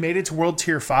 we made it to World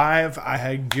Tier 5. I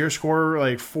had gear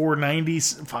score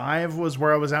 495 was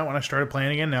where I was at when I started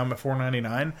playing again. Now I'm at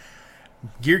 499.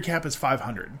 Gear cap is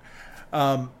 500.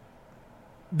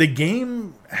 The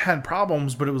game had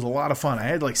problems, but it was a lot of fun. I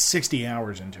had 60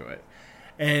 hours into it.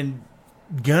 And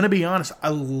gonna be honest, I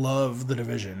love the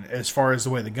Division as far as the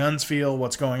way the guns feel,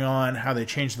 what's going on, how they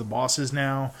changed the bosses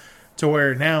now, to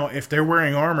where now if they're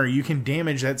wearing armor, you can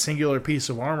damage that singular piece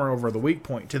of armor over the weak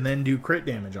point to then do crit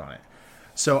damage on it.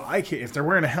 So if they're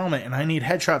wearing a helmet and I need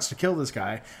headshots to kill this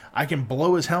guy, I can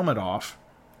blow his helmet off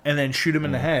and then shoot him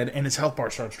in the head, and his health bar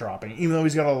starts dropping, even though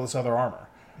he's got all this other armor.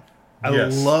 I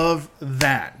love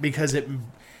that because it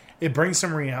brings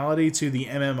some reality to the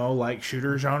MMO-like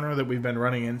shooter genre that we've been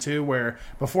running into, where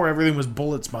before everything was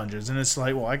bullet sponges, and it's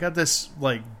well, I got this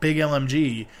big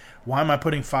LMG. Why am I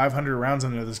putting 500 rounds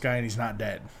into this guy and he's not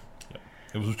dead? Yeah.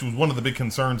 It was one of the big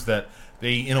concerns that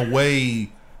they, in a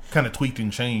way, kind of tweaked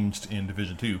and changed in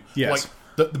Division 2. Yes.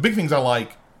 The big things I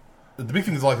like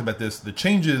about this, the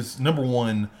changes, number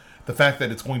one, the fact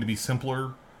that it's going to be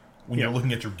simpler when you're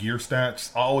looking at your gear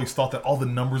stats. I always thought that all the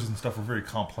numbers and stuff were very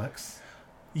complex.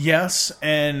 Yes,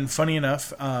 and funny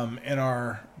enough, in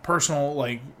our personal,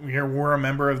 like, we're a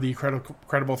member of the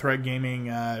Credible Threat Gaming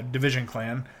Division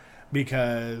clan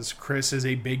because Chris is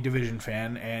a big Division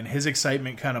fan, and his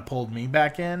excitement kind of pulled me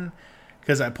back in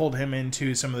because I pulled him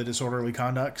into some of the disorderly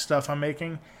conduct stuff I'm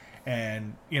making.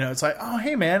 And, it's like, oh,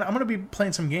 hey, man, I'm going to be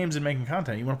playing some games and making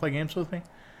content. You want to play games with me?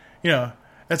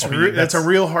 That's that's a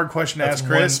real hard question to ask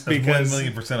Chris because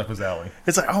 1,000,000% up his alley.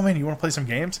 It's like, oh man, you want to play some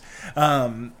games?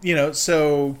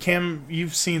 So Kim,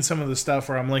 you've seen some of the stuff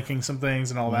where I'm linking some things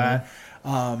and all that.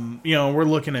 We're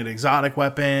looking at exotic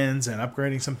weapons and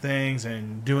upgrading some things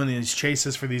and doing these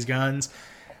chases for these guns.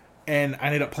 And I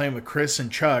ended up playing with Chris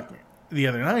and Chuck the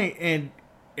other night, and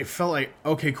it felt like,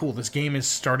 okay, cool, this game is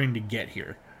starting to get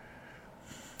here.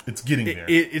 It's getting there.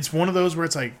 It's one of those where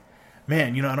it's like,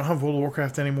 man, I don't have World of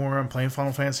Warcraft anymore. I'm playing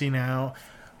Final Fantasy now.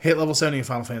 Hit level 70 in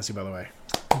Final Fantasy, by the way.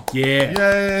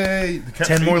 Yeah. Yay!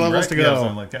 10 more levels to go.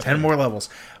 Yeah, like 10 more levels.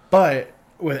 But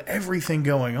with everything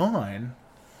going on,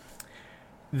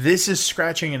 this is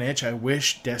scratching an itch I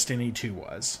wish Destiny 2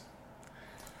 was.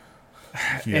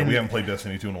 Yeah, we haven't played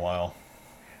Destiny 2 in a while.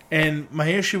 And my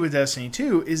issue with Destiny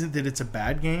 2 isn't that it's a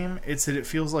bad game. It's that it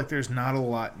feels like there's not a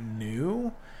lot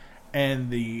new. And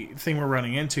the thing we're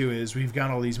running into is we've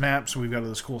got all these maps, we've got all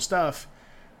this cool stuff.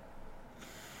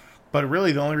 But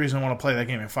really, the only reason I want to play that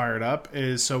game and fire it up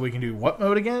is so we can do what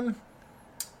mode again?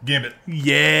 Gambit.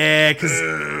 Yeah, because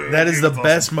that is the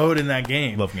best mode in that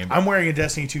game. Love Gambit. I'm wearing a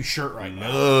Destiny 2 shirt right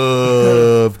now.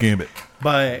 Love Gambit.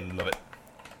 But, Love it.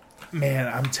 Man,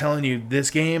 I'm telling you, this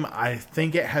game, I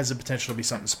think it has the potential to be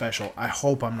something special. I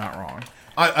hope I'm not wrong.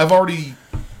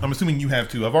 I'm assuming you have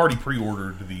too. I've already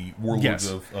pre-ordered the Warlords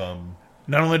of...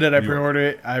 Not only did I pre-order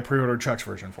it, I pre-ordered Chuck's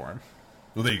version for him.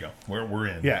 Well, there you go. We're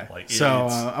in. Yeah.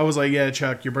 I was like, yeah,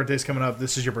 Chuck, your birthday's coming up.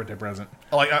 This is your birthday present.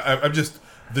 I'm just...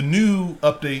 The new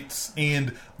updates,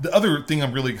 and the other thing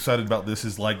I'm really excited about this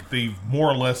is, they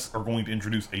more or less are going to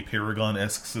introduce a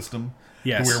Paragon-esque system.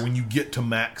 Yes. Where when you get to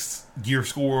max gear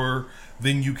score,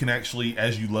 then you can actually,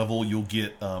 as you level, you'll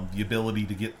get the ability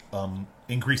to get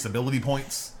increased ability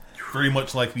points. Very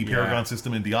much like the Paragon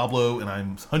system in Diablo, and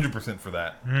I'm 100% for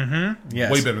that. Mm-hmm.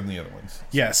 Yes. Way better than the other ones.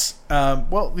 Yes.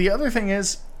 Well, the other thing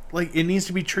is, it needs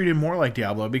to be treated more like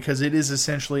Diablo because it is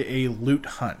essentially a loot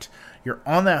hunt. You're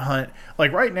on that hunt.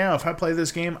 Right now, if I play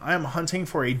this game, I'm hunting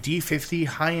for a D50,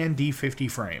 high-end D50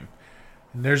 frame.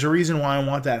 And there's a reason why I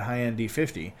want that high-end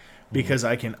D50. Because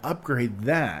I can upgrade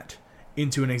that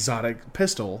into an exotic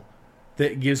pistol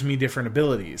that gives me different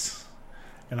abilities.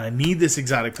 And I need this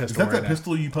exotic pistol. Is that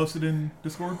pistol you posted in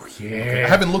Discord? Yeah. Okay. I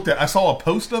haven't looked at it. I saw a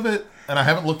post of it, and I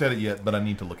haven't looked at it yet, but I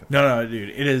need to look at it. No, dude.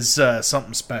 It is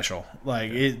something special.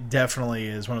 It definitely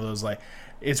is one of those,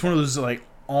 it's one of those,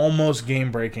 almost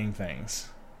game-breaking things.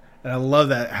 And I love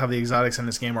that, how the exotics in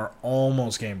this game are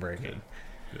almost game-breaking.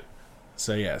 Good.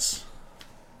 So, yes.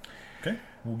 Okay.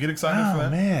 We'll get excited for that. Oh,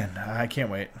 man. I can't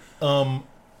wait.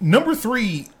 Number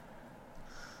 3,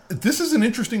 this is an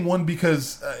interesting one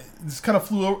because this kind of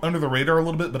flew under the radar a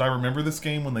little bit, but I remember this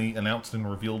game when they announced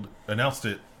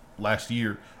it last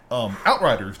year.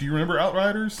 Outriders. Do you remember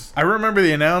Outriders? I remember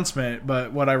the announcement,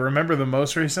 but what I remember the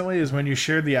most recently is when you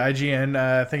shared the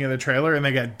IGN thing of the trailer and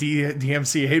they got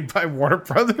DMCA'd by Warner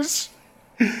Brothers.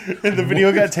 And the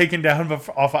video got taken down off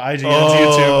of IGN's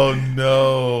YouTube. Oh,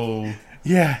 no.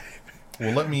 Yeah.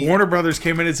 Well, Warner Brothers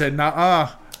came in and said,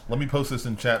 "Nah." Let me post this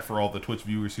in chat for all the Twitch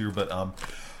viewers here. But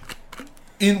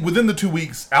within the 2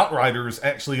 weeks, Outriders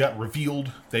actually got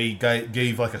revealed. They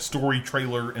gave a story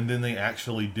trailer, and then they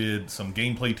actually did some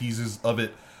gameplay teases of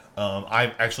it.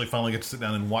 I actually finally got to sit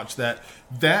down and watch that.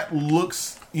 That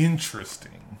looks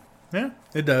interesting. Yeah,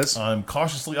 it does. I'm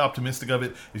cautiously optimistic of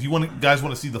it. If you guys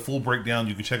want to see the full breakdown,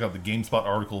 you can check out the GameSpot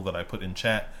article that I put in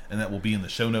chat, and that will be in the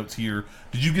show notes here.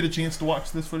 Did you get a chance to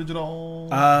watch this footage at all?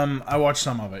 I watched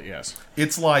some of it, yes.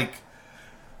 It's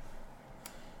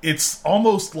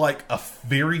almost like a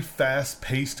very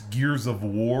fast-paced Gears of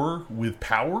War with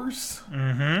powers.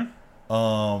 Mm-hmm.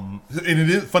 And it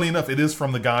is, funny enough, it is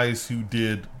from the guys who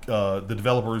did, the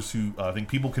developers who, I think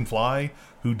People Can Fly,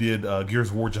 who did Gears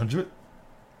of War Judgment.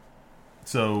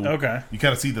 So okay. You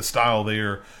kind of see the style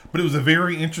there. But it was a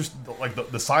very interesting,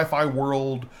 the sci-fi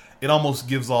world, it almost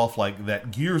gives off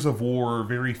that Gears of War,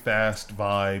 very fast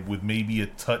vibe with maybe a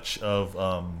touch of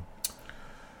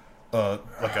a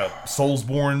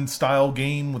Soulsborne style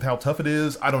game with how tough it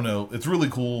is. I don't know. It's really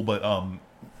cool, but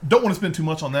don't want to spend too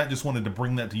much on that. Just wanted to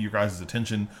bring that to your guys'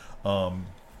 attention.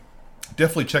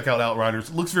 Definitely check out Outriders.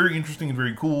 It looks very interesting and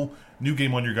very cool. New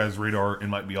game on your guys' radar. It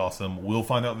might be awesome. We'll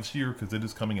find out this year because it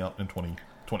is coming out in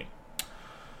 2020.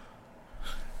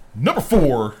 Number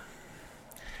 4.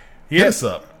 Hit us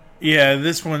up. Yeah,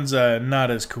 this one's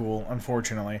not as cool,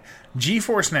 unfortunately.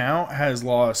 GeForce Now has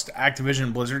lost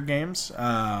Activision Blizzard games.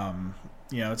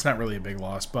 It's not really a big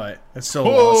loss, but it's still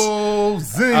a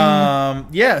loss. Zing!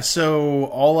 Yeah, so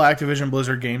all Activision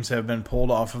Blizzard games have been pulled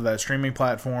off of that streaming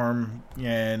platform,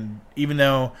 and even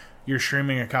though you're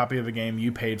streaming a copy of a game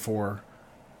you paid for,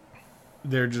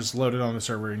 they're just loaded on the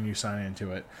server and you sign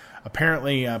into it.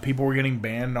 Apparently, people were getting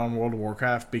banned on World of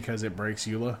Warcraft because it breaks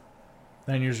EULA.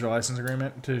 9-user license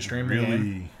agreement to stream the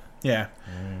game. Yeah.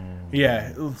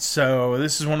 Yeah. So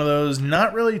this is one of those,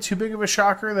 not really too big of a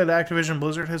shocker that Activision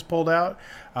Blizzard has pulled out.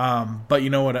 But you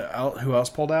know what? Who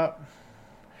else pulled out?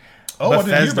 Oh,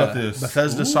 Bethesda. I didn't hear about this.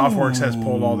 Bethesda Softworks has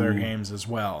pulled all their games as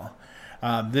well.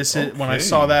 Is when I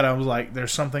saw that, I was like,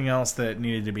 there's something else that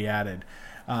needed to be added.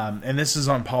 And this is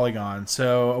on Polygon.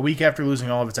 So a week after losing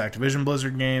all of its Activision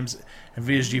Blizzard games,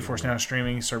 NVIDIA's GeForce Now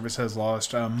streaming service has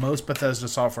lost most Bethesda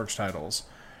Softworks titles.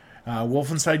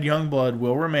 Wolfenstein Youngblood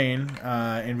will remain.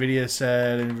 NVIDIA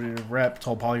said, NVIDIA rep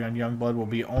told Polygon Youngblood will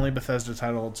be only Bethesda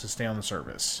title to stay on the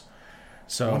service.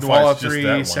 So Fallout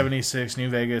 3, 76, New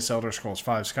Vegas, Elder Scrolls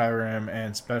 5, Skyrim,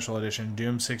 and Special Edition,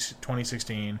 Doom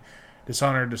 2016,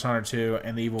 Dishonored 2,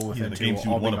 and The Evil Within 2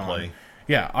 will all be gone. Play.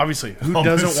 Yeah, obviously. Who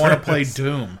doesn't want to play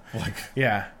Doom?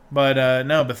 Yeah. But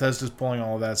no, Bethesda's pulling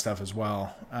all of that stuff as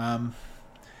well.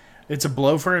 It's a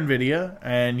blow for NVIDIA,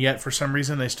 and yet for some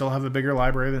reason they still have a bigger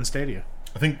library than Stadia.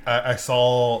 I think I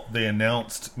saw they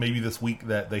announced maybe this week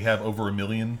that they have over 1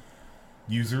 million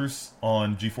users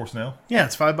on GeForce Now. Yeah,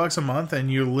 it's $5 a month,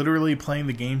 and you're literally playing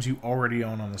the games you already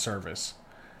own on the service.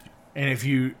 And if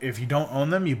you don't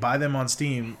own them, you buy them on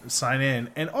Steam, sign in,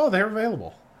 and they're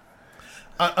available.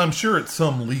 I'm sure it's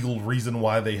some legal reason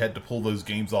why they had to pull those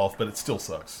games off, but it still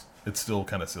sucks. It's still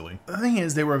kind of silly. The thing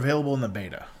is, they were available in the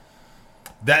beta.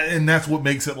 That's what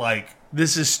makes it like...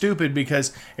 This is stupid,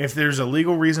 because if there's a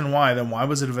legal reason why, then why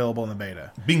was it available in the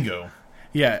beta? Bingo.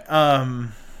 Yeah.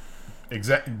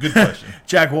 Good question.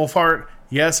 Jack Wolfhart,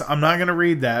 yes, I'm not going to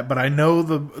read that, but I know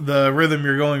the rhythm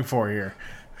you're going for here.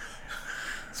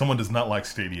 Someone does not like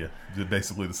Stadia.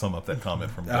 Basically, to sum up that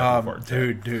comment from Jack Wolfhart.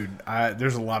 Dude,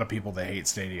 there's a lot of people that hate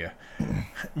Stadia.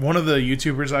 One of the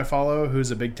YouTubers I follow, who's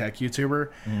a big tech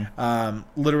YouTuber,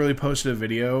 literally posted a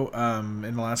video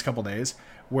in the last couple days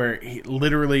where he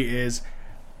literally is,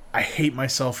 I hate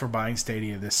myself for buying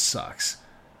Stadia. This sucks.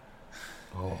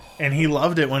 Oh. And he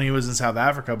loved it when he was in South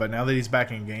Africa, but now that he's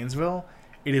back in Gainesville,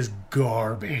 it is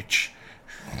garbage.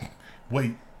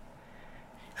 Wait.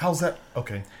 How's that?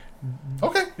 Okay.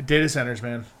 Data centers,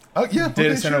 man. Oh, yeah.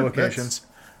 Data center locations.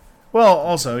 Well,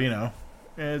 also,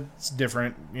 it's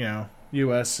different,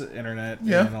 U.S. internet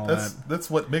and all that. That's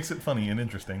what makes it funny and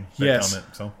interesting, that comment.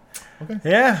 So, okay.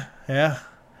 Yeah.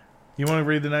 You want to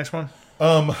read the next one?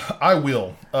 I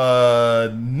will.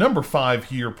 Number 5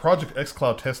 here, Project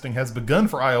xCloud testing has begun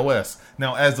for iOS.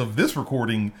 Now, as of this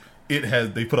recording,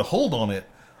 they put a hold on it.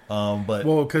 But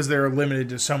because they're limited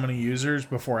to so many users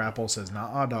before Apple says,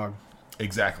 nah, dog.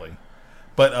 Exactly.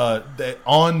 But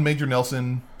on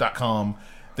MajorNelson.com,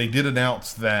 they did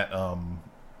announce that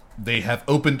they have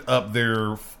opened up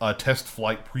their test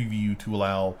flight preview to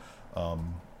allow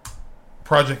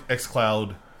Project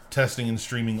xCloud testing and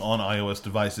streaming on iOS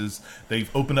devices. They've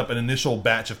opened up an initial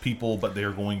batch of people, but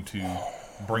they're going to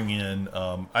bring in...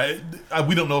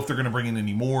 we don't know if they're going to bring in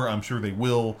any more. I'm sure they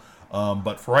will.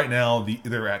 But for right now,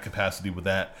 they're at capacity with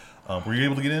that. Were you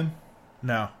able to get in?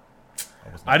 No.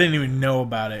 I didn't even know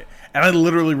about it. And I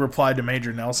literally replied to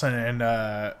Major Nelson and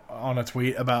on a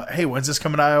tweet about, hey, when's this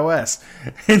coming to iOS?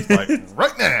 Like,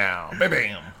 right now.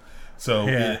 Bam. So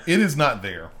it is not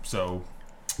there. So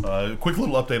quick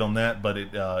little update on that. But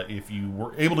if you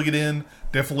were able to get in,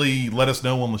 definitely let us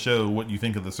know on the show what you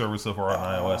think of the service so far on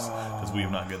iOS, because we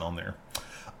have not gotten on there.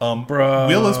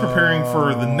 Will is preparing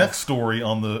for the next story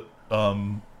on the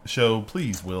show.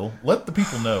 Please, Will, let the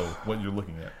people know what you're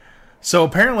looking at. So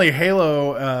apparently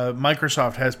Halo,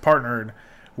 Microsoft has partnered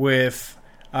with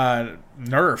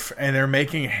Nerf, and they're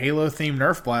making Halo-themed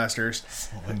Nerf blasters.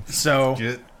 So,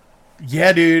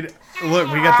 yeah, dude,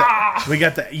 look, we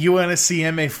got the UNSC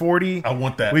MA40. I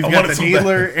want that. We've got the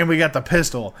Needler, and we got the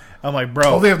pistol. I'm like,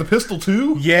 bro. Oh, they have the pistol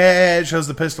too? Yeah, it shows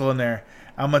the pistol in there.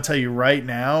 I'm going to tell you right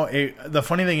now, the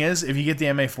funny thing is, if you get the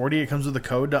MA40, it comes with a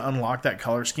code to unlock that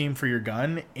color scheme for your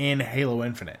gun in Halo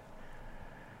Infinite.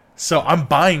 So I'm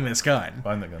buying this gun.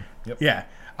 Buying that gun. Yep. Yeah.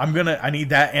 I need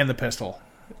that and the pistol.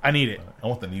 I need it. I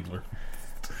want the Needler.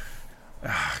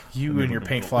 You and your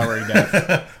pink flowery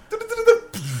death.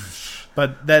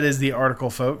 But that is the article,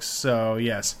 folks. So,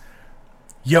 yes.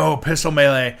 Yo, pistol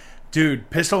melee. Dude,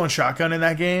 pistol and shotgun in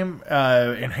that game,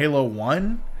 in Halo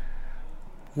 1,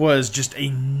 was just a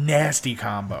nasty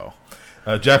combo.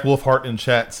 Jack Wolfhart in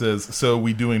chat says, "So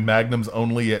we doing Magnums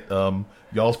only at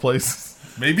y'all's place?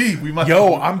 Maybe we might.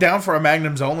 Yo, I'm down for a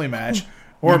Magnums only match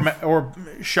or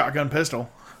shotgun pistol.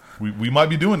 We might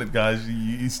be doing it, guys.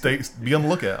 You be on the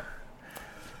lookout.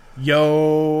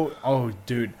 Yo, oh,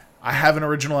 dude, I have an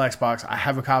original Xbox. I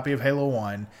have a copy of Halo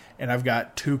 1, and I've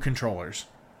got 2 controllers.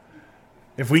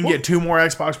 If we can get 2 more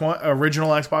original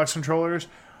Xbox controllers,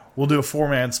 we'll do a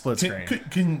 4-man split screen.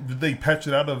 Did they patch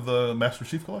it out of the Master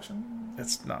Chief Collection?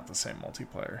 It's not the same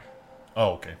multiplayer.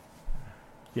 Oh, okay.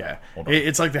 Yeah,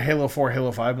 it's like the Halo 4,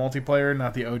 Halo 5 multiplayer,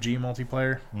 not the OG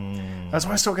multiplayer. That's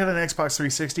why I still got an Xbox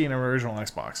 360 and an original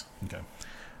Xbox. Okay.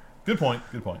 Good point.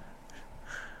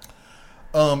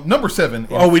 Number 7.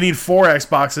 We need 4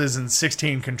 Xboxes and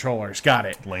 16 controllers. Got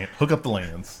it. Hook up the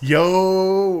LANs.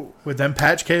 Yo, with them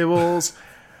patch cables.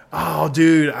 Oh,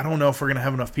 dude, I don't know if we're going to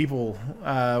have enough people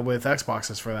with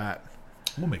Xboxes for that.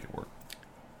 We'll make it work.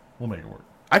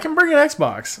 I can bring an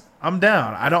Xbox. I'm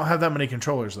down. I don't have that many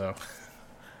controllers, though.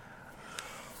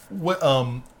 What,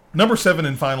 number 7,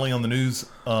 and finally on the news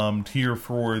here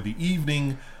for the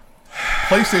evening,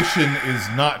 PlayStation is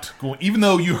not going, even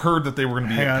though you heard that they were going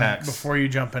to be at PAX. Before you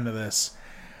jump into this,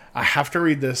 I have to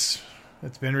read this.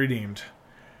 It's been redeemed.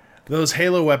 Those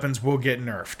Halo weapons will get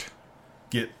nerfed.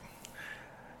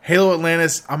 Halo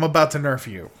Atlantis, I'm about to nerf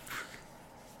you.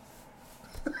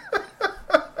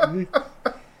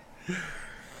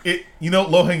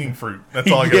 Low-hanging fruit. That's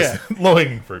all I got to say.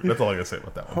 Low-hanging fruit. That's all I got to say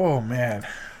about that one. Oh, man.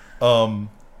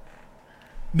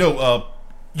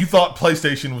 You thought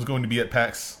PlayStation was going to be at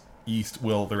PAX East.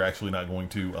 Well, they're actually not going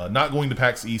to. Not going to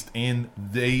PAX East, and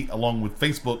they, along with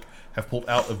Facebook, have pulled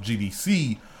out of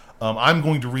GDC. I'm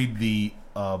going to read the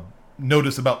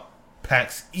notice about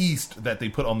PAX East that they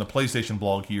put on the PlayStation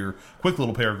blog here. Quick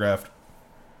little paragraph.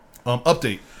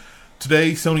 Update.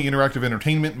 Today, Sony Interactive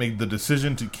Entertainment made the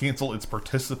decision to cancel its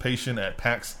participation at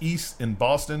PAX East in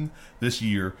Boston this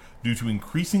year due to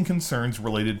increasing concerns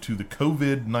related to the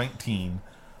COVID-19,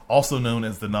 also known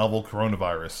as the novel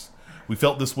coronavirus. We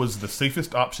felt this was the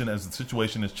safest option as the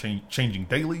situation is changing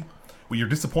daily. We are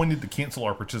disappointed to cancel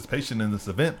our participation in this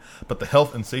event, but the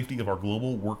health and safety of our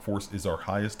global workforce is our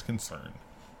highest concern.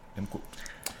 End quote.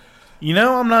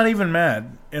 I'm not even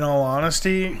mad. In all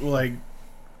honesty,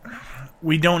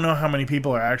 we don't know how many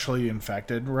people are actually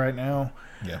infected right now.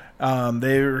 Yeah.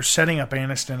 They're setting up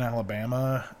Anniston,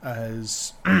 Alabama,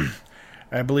 as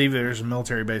I believe there's a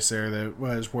military base there that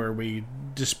was where we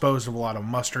disposed of a lot of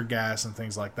mustard gas and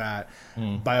things like that,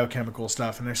 biochemical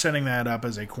stuff, and they're setting that up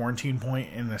as a quarantine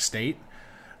point in the state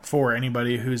for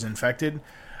anybody who's infected.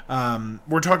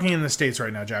 We're talking in the States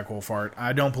right now, Jack Wolfhart.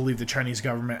 I don't believe the Chinese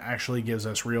government actually gives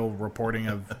us real reporting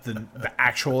of the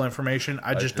actual information.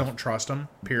 I just don't trust them,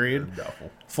 period.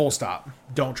 Full stop.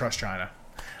 Don't trust China.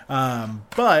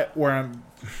 But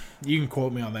you can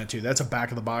quote me on that too. That's a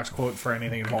back-of-the-box quote for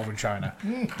anything involving China.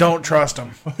 Don't trust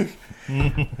them.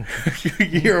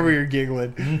 You're over here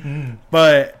giggling.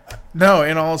 But, no,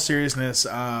 in all seriousness,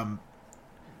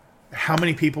 how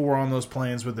many people were on those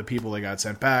planes with the people that got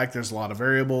sent back? There's a lot of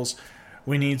variables.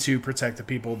 We need to protect the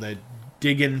people that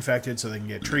did get infected so they can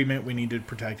get treatment. We need to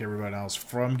protect everyone else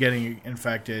from getting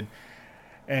infected.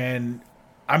 And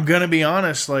I'm going to be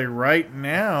honest, right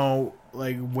now,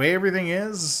 way everything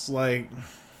is,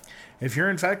 if you're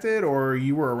infected or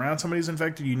you were around somebody who's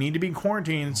infected, you need to be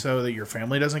quarantined so that your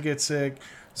family doesn't get sick,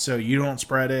 so you don't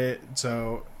spread it,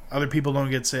 so other people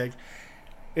don't get sick.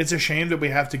 It's a shame that we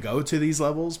have to go to these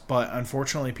levels, but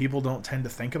unfortunately people don't tend to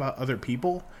think about other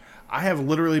people. I have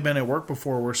literally been at work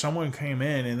before where someone came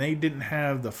in and they didn't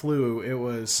have the flu, it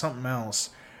was something else,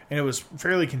 and it was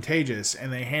fairly contagious,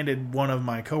 and they handed one of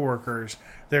my coworkers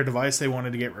their device they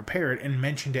wanted to get repaired and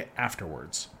mentioned it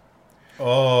afterwards.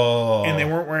 Oh. And they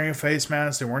weren't wearing a face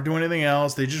mask, they weren't doing anything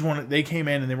else, they came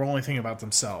in and they were only thinking about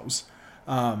themselves.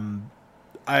 At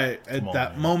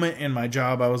that moment in my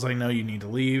job, I was like, no, you need to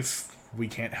leave. We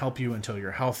can't help you until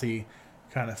you're healthy,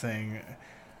 kind of thing.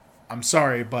 I'm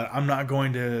sorry, but I'm not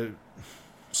going to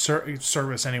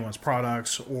service anyone's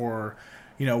products or,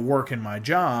 work in my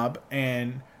job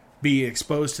and be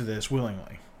exposed to this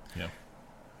willingly. Yeah.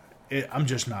 I'm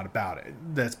just not about it.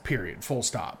 That's period. Full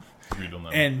stop. Agreed on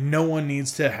that. And no one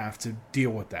needs to have to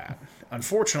deal with that.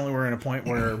 Unfortunately, we're in a point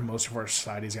where most of our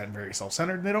society's gotten very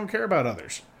self-centered and they don't care about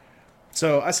others.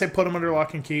 So I say put them under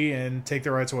lock and key and take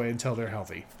their rights away until they're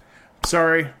healthy.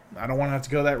 Sorry, I don't want to have to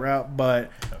go that route,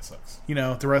 but that sucks.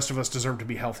 The rest of us deserve to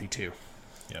be healthy too.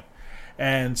 Yeah.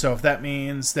 And so if that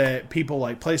means that people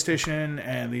like PlayStation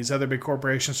and these other big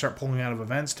corporations start pulling out of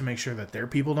events to make sure that their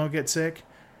people don't get sick,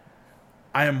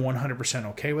 I am 100%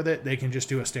 okay with it. They can just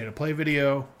do a state of play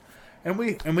video, and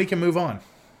we can move on.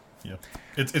 Yeah,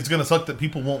 it's going to suck that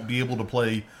people won't be able to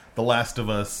play The Last of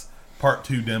Us Part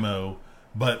 2 demo,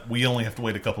 but we only have to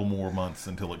wait a couple more months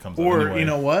until it comes out. Or, anyway. you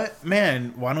know what?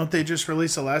 Man, why don't they just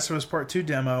release The Last of Us Part 2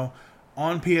 demo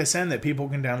on PSN that people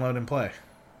can download and play?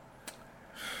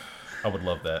 I would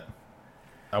love that.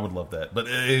 But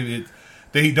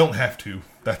they don't have to.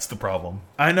 That's the problem.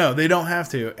 I know, they don't have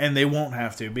to, and they won't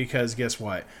have to, because guess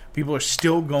what? People are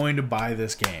still going to buy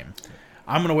this game.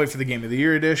 I'm going to wait for the Game of the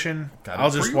Year edition. I'll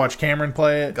just watch Cameron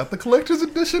play it. Got the collector's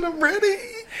edition. I'm ready.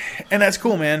 And that's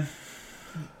cool, man.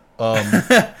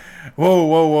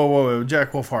 Whoa,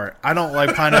 Jack Wolfheart. I don't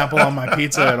like pineapple on my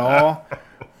pizza at all,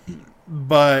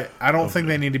 but I don't think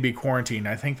they need to be quarantined.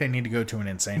 I think they need to go to an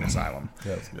insane asylum.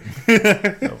 Yeah, that's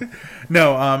good.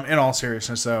 No, in all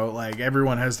seriousness, though, like,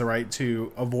 everyone has the right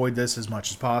to avoid this as much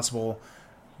as possible.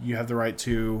 You have the right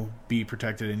to be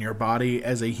protected in your body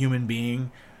as a human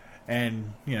being,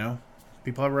 and, you know,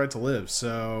 people have a right to live,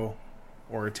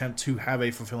 or attempt to have a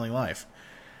fulfilling life.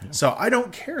 So I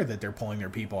don't care that they're pulling their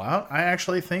people out. I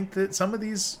actually think that some of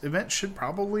these events should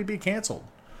probably be canceled.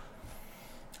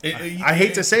 I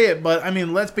hate to say it, but I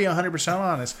mean, let's be 100%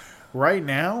 honest. Right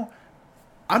now,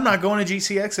 I'm not going to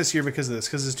GCX this year because of this,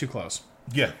 because it's too close.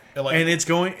 Yeah. And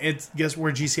guess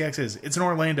where GCX is? It's in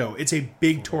Orlando. It's a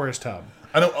big tourist hub.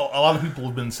 I know a lot of people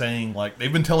have been saying, like,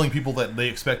 they've been telling people that they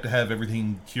expect to have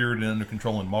everything cured and under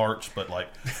control in March, but, like...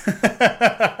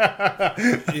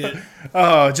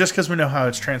 just because we know how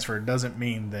it's transferred doesn't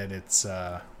mean that it's...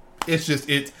 It's just,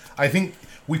 I think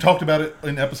we talked about it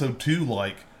in episode 2,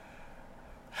 like,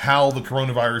 how the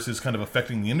coronavirus is kind of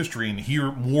affecting the industry, and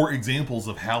hear more examples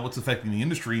of how it's affecting the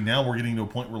industry. Now we're getting to a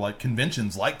point where, like,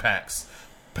 conventions like PAX,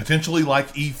 potentially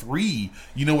like E3...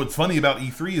 You know what's funny about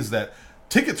E3 is that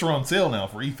tickets are on sale now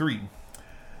for E3.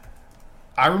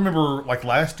 I remember, like,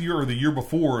 last year or the year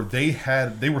before,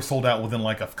 they were sold out within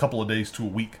like a couple of days to a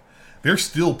week. They're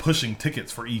still pushing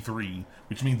tickets for E3,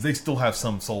 which means they still have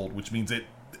some sold, which means it,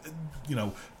 you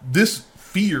know, this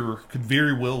fear could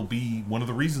very well be one of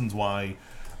the reasons why,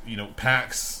 you know,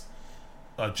 PAX,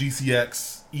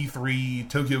 GCX, E3,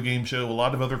 Tokyo Game Show, a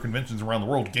lot of other conventions around the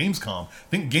world, Gamescom. I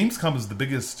think Gamescom is the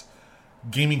biggest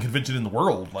gaming convention in the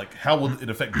world. Like, how will it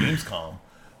affect Gamescom?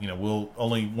 You know, we'll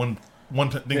only one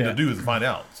thing to do is to find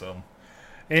out. So,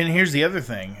 and here's the other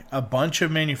thing: a bunch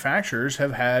of manufacturers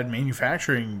have had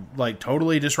manufacturing like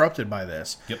totally disrupted by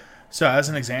this. Yep. So, as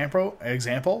an example,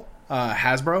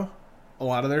 Hasbro, a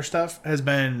lot of their stuff has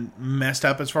been messed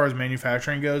up as far as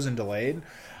manufacturing goes and delayed.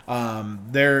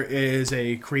 There is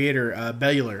a creator, Mike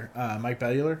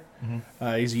Bellular.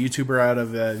 Mm-hmm. He's a YouTuber out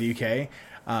of the UK.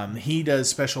 He does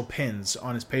special pins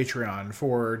on his Patreon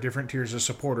for different tiers of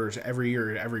supporters every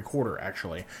year, every quarter,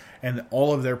 actually. And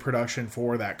all of their production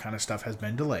for that kind of stuff has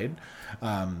been delayed.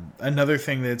 Another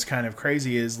thing that's kind of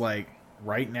crazy is, like,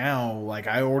 right now, like,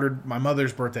 I ordered, my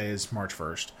mother's birthday is March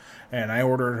 1st, and I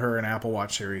ordered her an Apple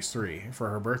Watch Series 3 for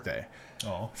her birthday.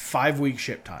 Oh. 5-week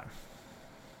ship time.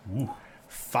 Ooh.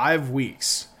 5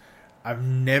 weeks. I've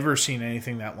never seen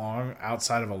anything that long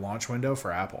outside of a launch window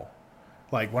for Apple.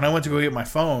 Like, when I went to go get my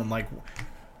phone, like,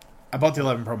 I bought the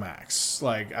 11 Pro Max.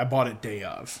 Like, I bought it day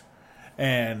of.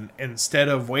 And instead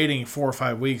of waiting 4 or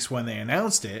 5 weeks when they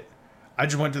announced it, I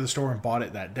just went to the store and bought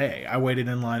it that day. I waited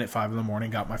in line at 5 in the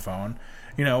morning, got my phone,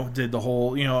 you know, did the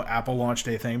whole, you know, Apple launch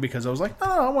day thing because I was like, no,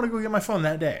 I want to go get my phone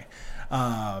that day.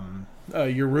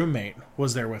 Your roommate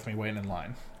was there with me waiting in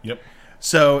line. Yep.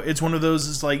 So it's one of those,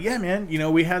 it's like, yeah, man, you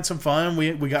know, we had some fun.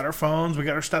 We got our phones. We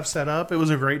got our stuff set up. It was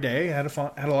a great day. Had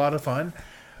a lot of fun.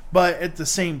 But at the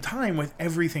same time, with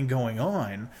everything going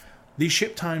on, these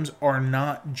ship times are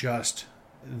not just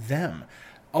them.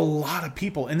 A lot of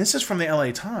people, and this is from the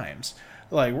LA Times,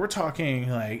 like, we're talking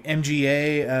like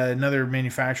MGA, another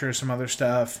manufacturer, some other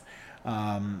stuff.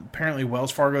 Apparently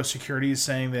Wells Fargo Securities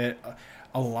saying that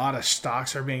a lot of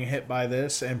stocks are being hit by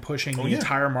this and pushing the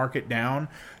entire market down.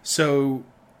 So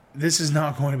this is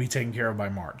not going to be taken care of by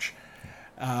March.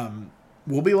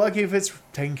 We'll be lucky if it's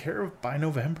taken care of by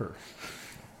November.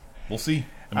 We'll see.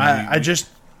 I just,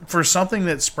 for something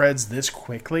that spreads this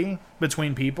quickly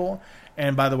between people,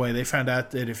 and by the way, they found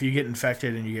out that if you get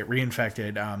infected and you get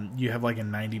reinfected, you have like a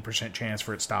 90% chance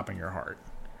for it stopping your heart.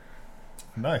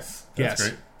 Nice. That's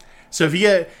great. So if you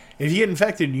get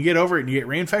infected and you get over it and you get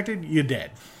reinfected, you're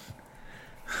dead.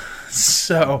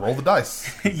 So roll the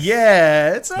dice.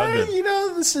 Yeah, it's you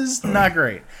know, this is not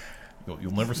great.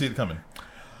 You'll never see it coming.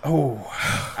 Oh,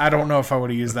 I don't know if I would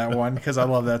have used that one because I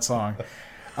love that song.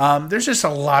 There's just a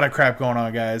lot of crap going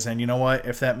on, guys, and you know what?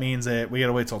 If that means that we got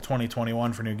to wait till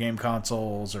 2021 for new game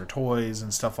consoles or toys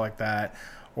and stuff like that,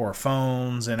 or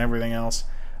phones and everything else,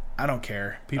 I don't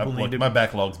care. People need Look, to. my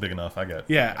backlog's big enough. I got.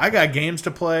 Yeah, I got games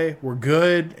to play. We're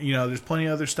good. There's plenty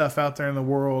of other stuff out there in the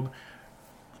world.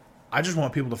 I just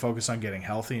want people to focus on getting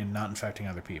healthy and not infecting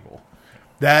other people.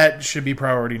 That should be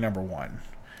priority number one.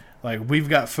 Like, we've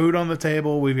got food on the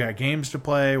table. We've got games to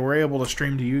play. We're able to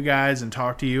stream to you guys and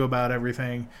talk to you about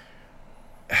everything.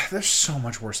 There's so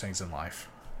much worse things in life.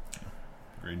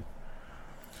 Agreed.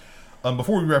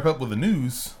 Before we wrap up with the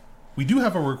news, we do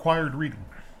have a required reading.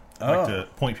 I'd like to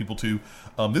point people to.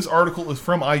 This article is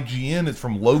from IGN. It's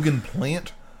from Logan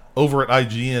Plant over at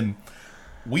IGN.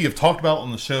 We have talked about it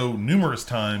on the show numerous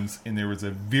times, and there was a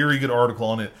very good article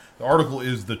on it. The article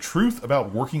is The Truth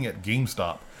About Working at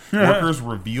GameStop. Workers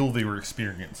reveal their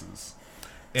experiences.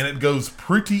 And it goes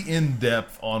pretty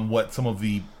in-depth on what some of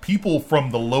the people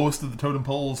from the lowest of the totem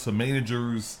poles to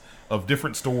managers of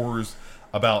different stores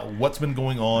about what's been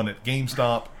going on at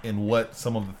GameStop and what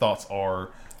some of the thoughts are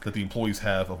that the employees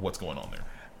have of what's going on there.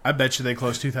 I bet you they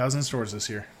closed 2,000 stores this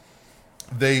year.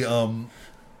 They,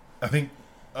 I think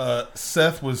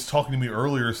Seth was talking to me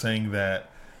earlier saying that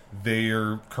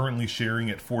they're currently sharing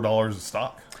at $4 a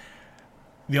stock.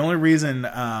 The only reason,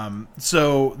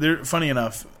 funny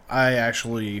enough, I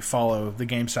actually follow the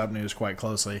GameStop news quite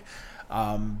closely.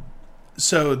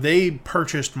 So they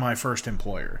purchased my first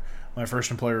employer. My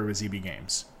first employer was EB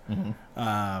Games.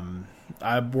 Mm-hmm.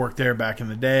 I worked there back in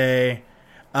the day.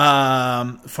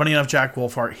 Funny enough, Jack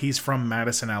Wolfhart, he's from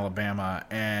Madison, Alabama,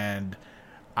 and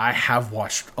I have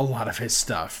watched a lot of his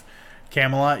stuff.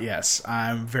 Camelot, yes.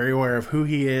 I'm very aware of who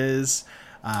he is.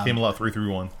 Camelot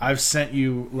 331. I've sent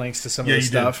you links to some of his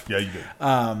stuff. Yeah, you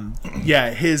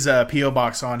did. His P.O.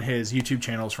 box on his YouTube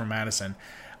channel is from Madison.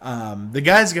 The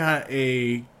guy's got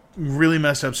a really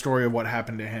messed up story of what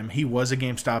happened to him. He was a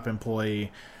GameStop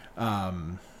employee.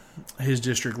 His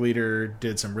district leader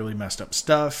did some really messed up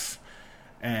stuff,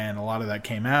 and a lot of that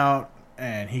came out,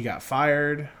 and he got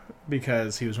fired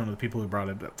because he was one of the people who brought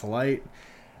it up to light.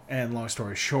 And long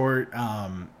story short,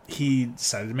 he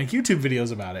decided to make YouTube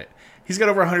videos about it. He's got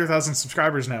over 100,000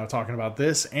 subscribers now talking about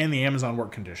this and the Amazon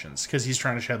work conditions because he's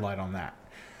trying to shed light on that.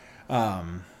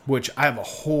 Which I have a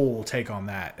whole take on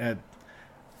that.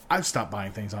 I've stopped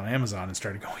buying things on Amazon and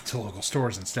started going to local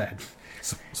stores instead.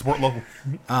 Support local.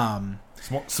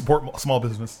 Support small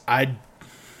business.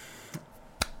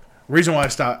 Reason why I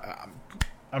stopped,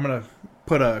 I'm going to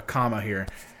put a comma here.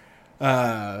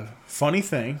 Funny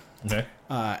thing. Okay.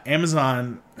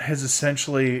 Amazon has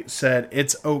essentially said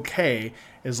it's okay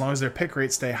as long as their pick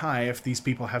rates stay high if these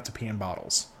people have to pee in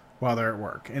bottles while they're at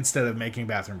work instead of making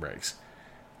bathroom breaks.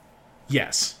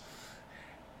 Yes.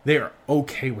 They are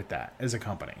okay with that as a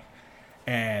company.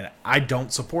 And I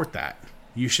don't support that.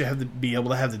 You should have to be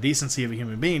able to have the decency of a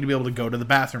human being to be able to go to the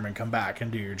bathroom and come back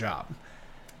and do your job.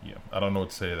 Yeah, I don't know what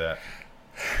to say to that.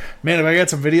 Man, if I got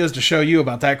some videos to show you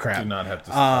about that crap. Do not have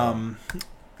to.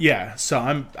 Yeah,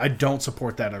 so I don't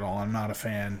support that at all. I'm not a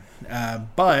fan.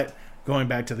 But going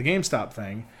back to the GameStop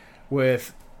thing,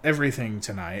 with everything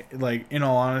tonight, like, in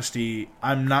all honesty,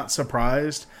 I'm not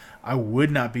surprised. I would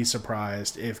not be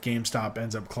surprised if GameStop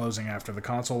ends up closing after the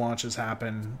console launches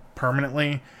happen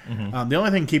permanently. Mm-hmm. The only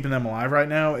thing keeping them alive right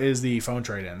now is the phone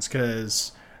trade-ins,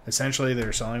 because essentially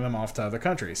they're selling them off to other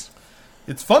countries.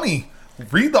 It's funny.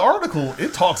 Read the article.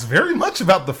 It talks very much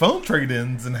about the phone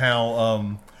trade-ins and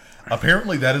how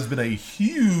apparently that has been a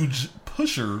huge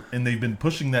pusher, and they've been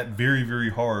pushing that very, very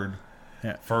hard.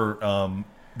 Yeah.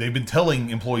 They've been telling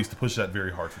employees to push that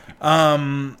very hard for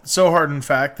people. So hard, in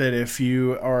fact, that if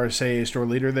you are, say, a store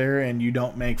leader there and you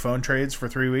don't make phone trades for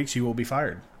 3 weeks, you will be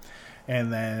fired.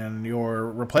 And then your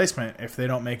replacement, if they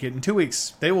don't make it in 2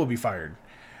 weeks, they will be fired.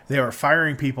 They are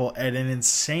firing people at an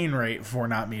insane rate for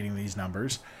not meeting these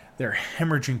numbers. They're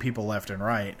hemorrhaging people left and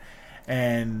right.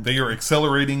 And they are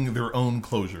accelerating their own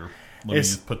closure. Let me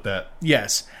just put that.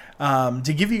 Yes.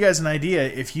 To give you guys an idea,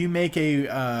 if you make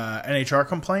an HR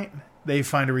complaint, they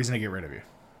find a reason to get rid of you.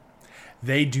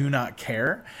 They do not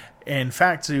care. In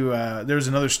fact, there's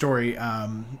another story,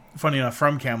 funny enough,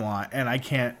 from Camelot, and I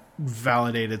can't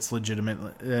validate its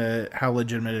legitimate, how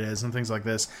legitimate it is and things like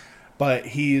this, but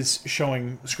he's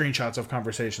showing screenshots of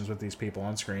conversations with these people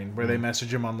on screen where they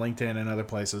message him on LinkedIn and other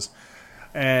places.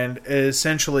 And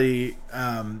essentially,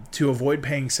 to avoid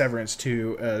paying severance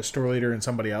to a store leader and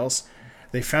somebody else,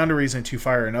 they found a reason to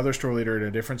fire another store leader at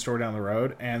a different store down the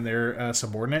road and their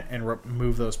subordinate and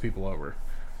move those people over.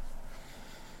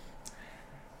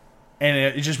 And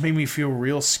it just made me feel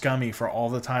real scummy for all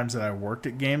the times that I worked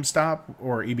at GameStop,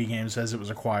 or EB Games as it was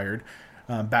acquired,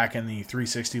 back in the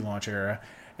 360 launch era,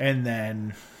 and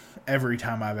then every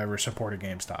time I've ever supported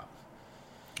GameStop.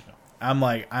 I'm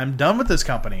like, I'm done with this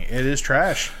company. It is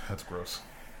trash. That's gross.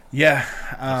 Yeah.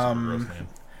 That's gross, man.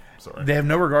 Sorry. They have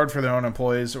no regard for their own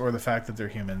employees or the fact that they're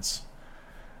humans.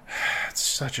 It's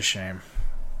such a shame.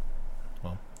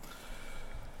 Well,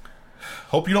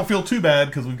 hope you don't feel too bad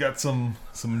because we've got some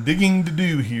digging to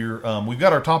do here. We've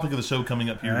got our topic of the show coming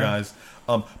up here, guys.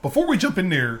 Before we jump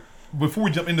into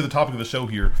the topic of the show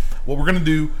here, what we're going to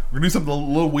do something a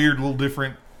little weird, a little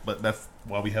different, but that's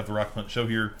why we have the Rocket Punch show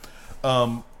here.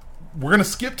 We're going to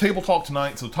skip table talk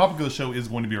tonight, so the topic of the show is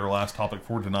going to be our last topic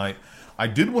for tonight. I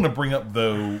did want to bring up,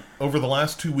 though, over the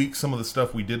last 2 weeks, some of the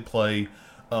stuff we did play.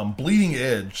 Bleeding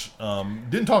Edge.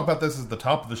 Didn't talk about this at the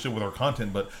top of the show with our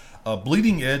content, but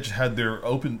Bleeding Edge had their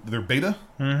beta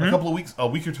a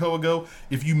week or so ago.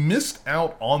 If you missed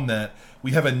out on that,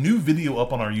 we have a new video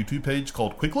up on our YouTube page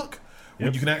called Quick Look,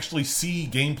 where you can actually see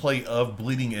gameplay of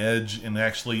Bleeding Edge, and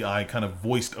actually I kind of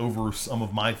voiced over some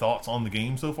of my thoughts on the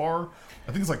game so far.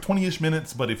 I think it's like 20-ish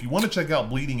minutes, but if you want to check out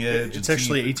Bleeding Edge... It's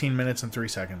actually 18 minutes and 3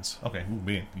 seconds. Okay, ooh,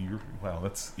 man, you're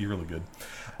really good.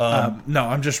 No,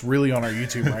 I'm just really on our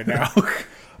YouTube right now.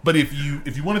 But if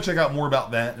you want to check out more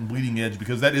about that and Bleeding Edge,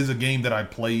 because that is a game that I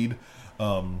played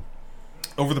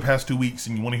over the past 2 weeks,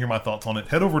 and you want to hear my thoughts on it,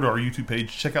 head over to our YouTube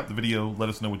page, check out the video, let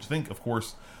us know what you think, of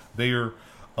course, there.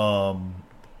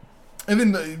 And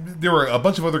then there were a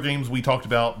bunch of other games we talked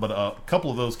about, but a couple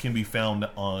of those can be found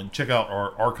on... Check out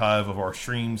our archive of our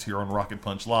streams here on Rocket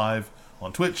Punch Live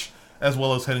on Twitch, as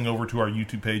well as heading over to our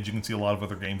YouTube page. You can see a lot of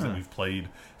other games that we've played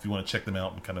if you want to check them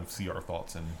out and kind of see our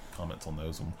thoughts and comments on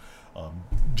those. And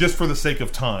just for the sake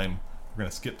of time, we're going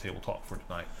to skip table talk for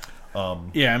tonight.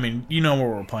 Yeah, I mean, you know what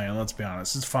we're playing, let's be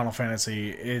honest. It's Final Fantasy.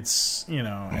 It's,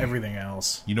 everything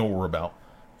else. You know what we're about.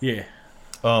 Yeah.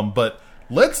 But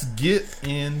let's get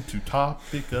into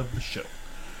topic of the show.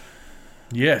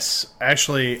 Yes.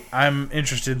 Actually, I'm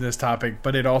interested in this topic,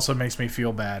 but it also makes me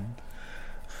feel bad.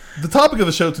 The topic of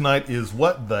the show tonight is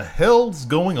what the hell's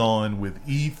going on with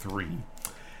E3.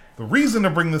 The reason to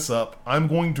bring this up, I'm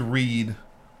going to read,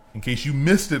 in case you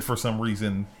missed it for some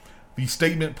reason, the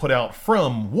statement put out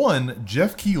from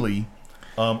Jeff Keighley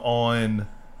on,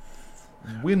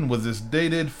 when was this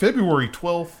dated? February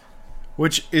 12th.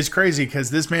 Which is crazy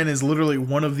because this man is literally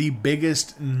one of the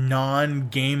biggest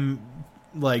non-game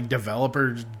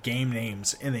developer game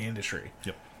names in the industry.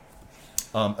 Yep.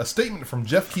 A statement from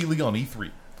Jeff Keighley on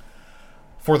E3.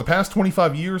 For the past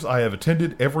 25 years, I have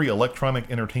attended every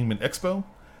electronic entertainment expo.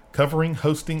 Covering,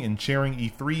 hosting, and chairing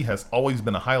E3 has always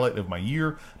been a highlight of my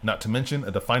year, not to mention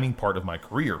a defining part of my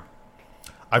career.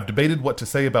 I've debated what to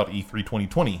say about E3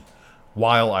 2020.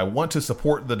 While I want to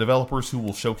support the developers who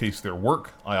will showcase their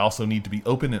work, I also need to be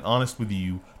open and honest with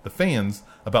you, the fans,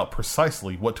 about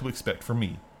precisely what to expect from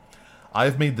me. I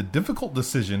have made the difficult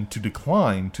decision to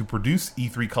decline to produce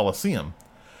E3 Coliseum.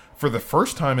 For the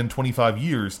first time in 25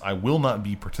 years, I will not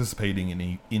be participating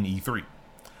in E3.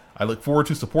 I look forward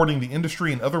to supporting the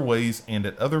industry in other ways and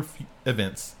at other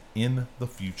events in the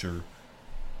future.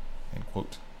 End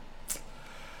quote.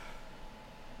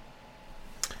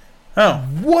 Oh.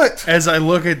 What? As I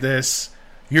look at this,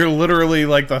 you're literally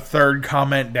like the third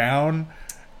comment down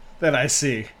that I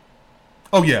see.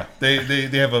 Oh, yeah. They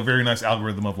have a very nice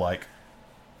algorithm of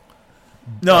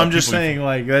No, I'm just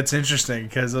saying, that's interesting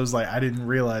because I was like, I didn't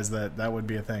realize that would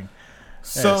be a thing.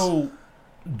 So,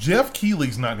 yes. Jeff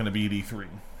Keighley's not going to be at E3.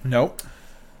 Nope.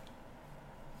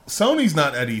 Sony's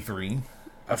not at E3.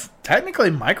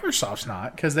 Technically, Microsoft's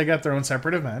not because they got their own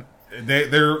separate event.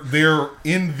 They're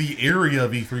in the area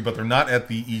of E3, but they're not at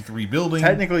the E3 building.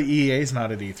 Technically, EA's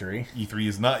not at E3. E3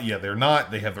 is not. Yeah, they're not.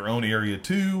 They have their own area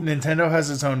too. Nintendo has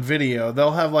its own video.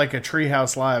 They'll have a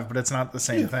Treehouse Live, but it's not the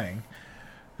same thing.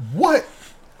 What?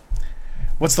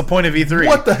 What's the point of E3?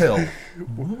 What the hell?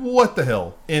 What the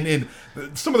hell? And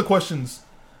some of the questions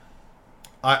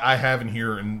I have in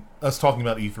here, and us talking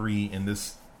about E3 and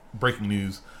this breaking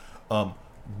news,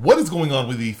 what is going on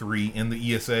with E3 and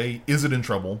the ESA? Is it in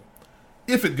trouble?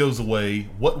 If it goes away,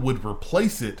 what would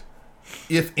replace it,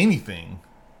 if anything?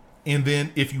 And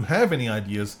then, if you have any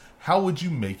ideas, how would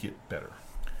you make it better?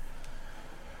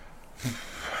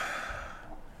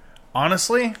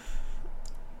 Honestly,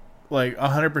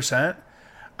 100%,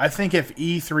 I think if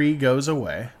E3 goes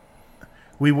away,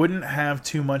 we wouldn't have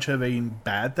too much of a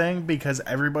bad thing because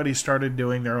everybody started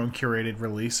doing their own curated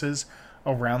releases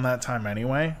around that time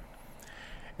anyway.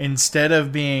 Instead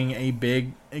of being a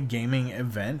big gaming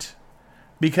event,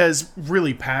 because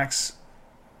really PAX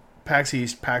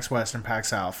East, PAX West, and PAX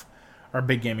South are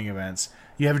big gaming events.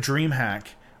 You have DreamHack,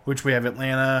 which we have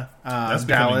Atlanta,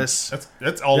 Dallas.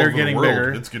 That's all over the world.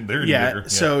 Bigger. They're getting bigger. Yeah.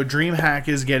 So DreamHack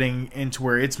is getting into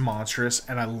where it's monstrous,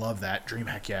 and I love that.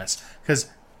 DreamHack, yes. Because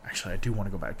actually, I do want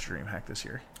to go back to DreamHack this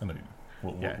year. I know you.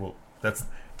 Well, that's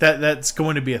That's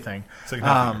going to be a thing. Second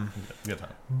half of the year. We got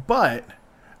time. But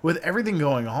with everything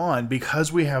going on,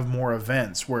 because we have more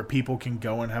events where people can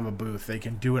go and have a booth, they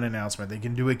can do an announcement, they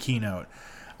can do a keynote.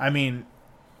 I mean,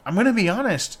 I'm going to be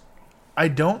honest. I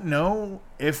don't know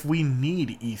if we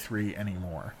need E3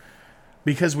 anymore,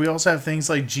 because we also have things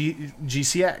like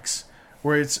GCX,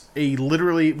 where it's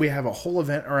literally we have a whole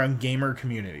event around gamer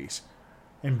communities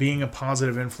and being a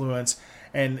positive influence.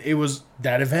 And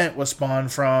that event was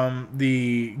spawned from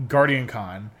the Guardian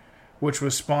Con, which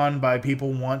was spawned by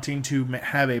people wanting to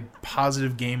have a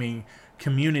positive gaming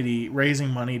community, raising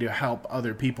money to help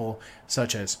other people,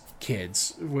 such as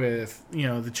kids with,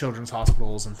 the children's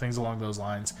hospitals and things along those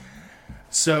lines.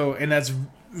 So, and that's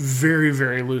very,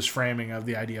 very loose framing of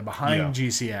the idea behind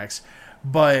GCX,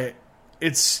 but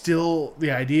it's still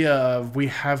the idea of we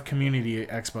have community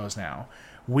expos now.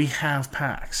 We have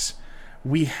PAX.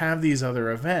 We have these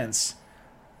other events.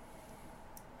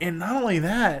 And not only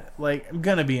that, I'm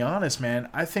going to be honest, man,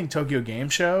 I think Tokyo Game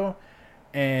Show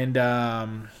and,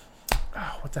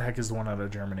 what the heck is the one out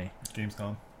of Germany?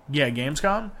 Gamescom. Yeah,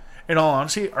 Gamescom, in all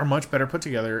honesty, are much better put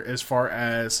together as far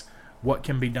as what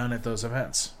can be done at those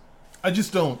events. I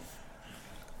don't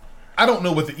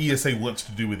know what the ESA wants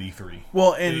to do with E3.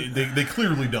 Well, and they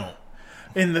clearly don't.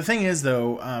 And the thing is,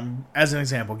 though, as an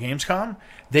example, Gamescom,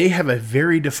 they have a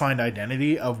very defined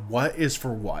identity of what is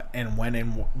for what and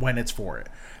when it's for it.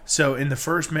 So in the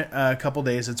first couple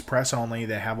days, it's press only.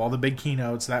 They have all the big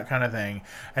keynotes, that kind of thing.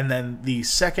 And then the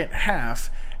second half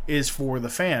is for the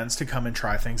fans to come and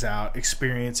try things out,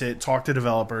 experience it, talk to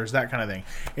developers, that kind of thing.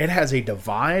 It has a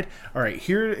divide. All right,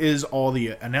 here is all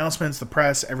the announcements, the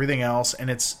press, everything else, and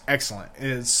it's excellent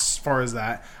as far as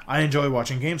that. I enjoy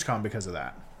watching Gamescom because of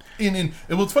that. And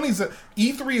what's funny is that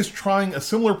E3 is trying a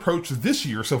similar approach this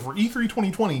year. So for E3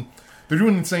 2020, they're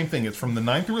doing the same thing. It's from the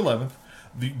 9th through 11th.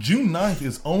 The June 9th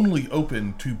is only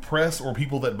open to press or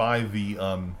people that buy the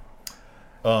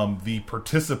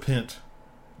participant.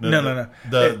 No.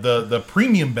 The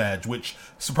premium badge, which,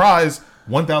 surprise,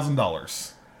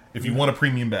 $1,000 if you want a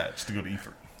premium badge to go to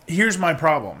E3. Here's my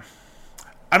problem.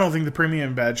 I don't think the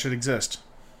premium badge should exist.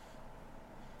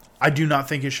 I do not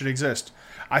think it should exist.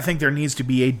 I think there needs to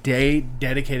be a day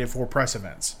dedicated for press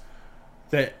events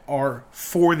that are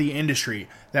for the industry.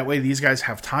 That way these guys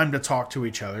have time to talk to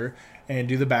each other and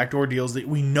do the backdoor deals that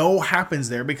we know happens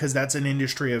there, because that's an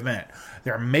industry event.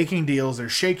 They're making deals, they're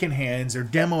shaking hands, they're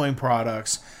demoing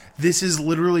products. This is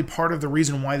literally part of the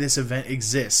reason why this event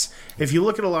exists. If you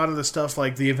look at a lot of the stuff,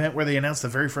 like the event where they announced the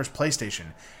very first PlayStation,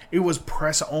 it was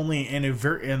press only and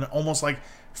almost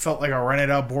felt like a rented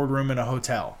out boardroom in a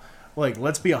hotel.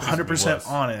 Let's be 100%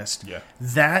 honest. Yeah.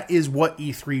 That is what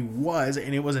E3 was,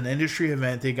 and it was an industry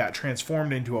event. They got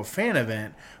transformed into a fan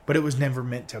event, but it was never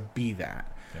meant to be that.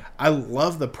 Yeah. I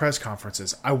love the press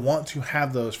conferences. I want to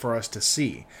have those for us to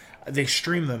see. They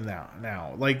stream them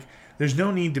now. There's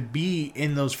no need to be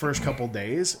in those first couple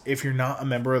days if you're not a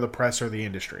member of the press or the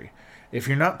industry. If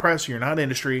you're not press, you're not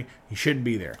industry, you shouldn't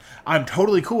be there. I'm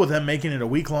totally cool with them making it a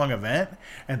week-long event,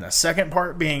 and the second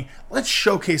part being, let's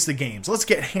showcase the games. Let's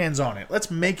get hands on it.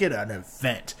 Let's make it an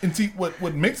event. And see, what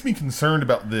makes me concerned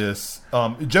about this,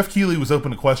 Jeff Keighley was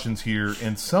open to questions here,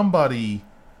 and somebody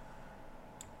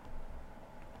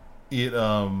had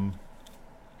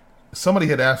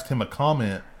asked him a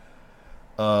comment,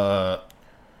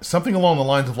 something along the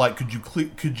lines of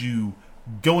could you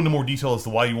go into more detail as to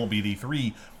why you won't be at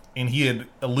E3? And he had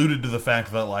alluded to the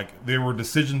fact that there were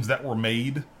decisions that were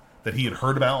made that he had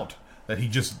heard about that he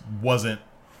just wasn't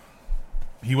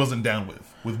down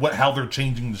with how they're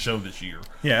changing the show this year.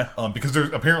 Yeah. Because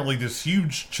there's apparently this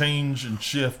huge change and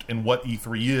shift in what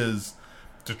E3 is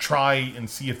to try and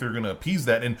see if they're going to appease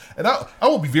that. And I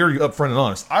will be very upfront and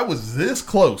honest. I was this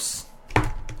close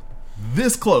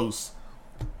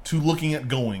to looking at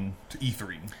going to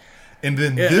E3. And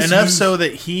then enough so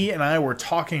that he and I were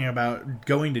talking about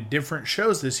going to different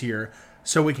shows this year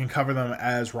so we can cover them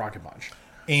as Rocket Bunch.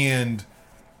 And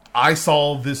I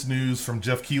saw this news from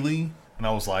Jeff Keighley, and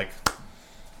I was like,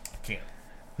 can't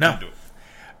do it.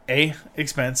 A,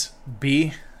 expense.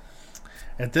 B,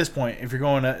 at this point, if you're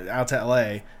going out to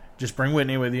LA, just bring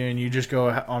Whitney with you and you just go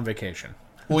on vacation.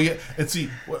 Well, yeah, and see,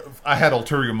 I had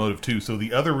ulterior motive too. So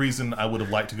the other reason I would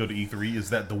have liked to go to E3 is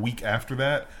that the week after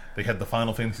that, they had the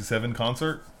Final Fantasy VII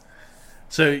concert.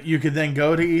 So you could then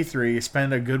go to E3,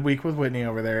 spend a good week with Whitney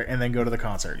over there, and then go to the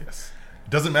concert. Yes.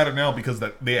 Doesn't matter now because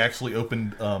they actually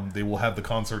opened, they will have the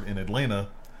concert in Atlanta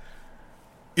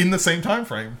in the same time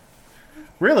frame.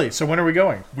 Really? So when are we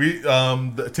going?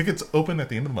 The tickets open at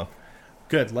the end of the month.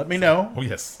 Good. Let me know. Oh,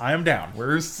 yes. I am down.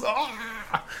 Where's...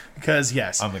 Because,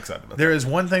 yes, I'm excited about there is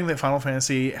one thing that Final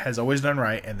Fantasy has always done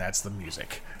right, and that's the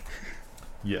music.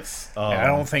 Yes. I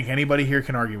don't think anybody here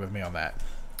can argue with me on that.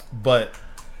 But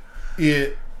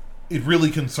it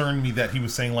really concerned me that he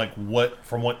was saying like what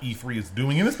E3 is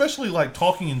doing, and especially like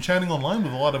talking and chatting online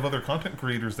with a lot of other content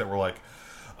creators that were like,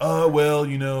 well,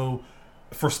 you know,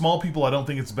 for small people, I don't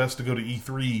think it's best to go to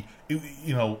E3.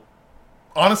 You know,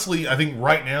 honestly, I think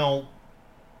right now,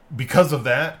 because of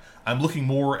that, I'm looking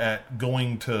more at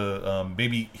going to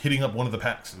maybe hitting up one of the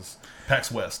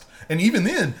PAX West. And even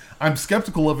then, I'm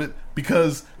skeptical of it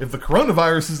because if the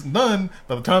coronavirus isn't done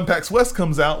by the time PAX West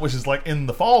comes out, which is like in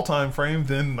the fall time frame,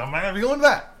 then I might not be going to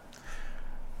that.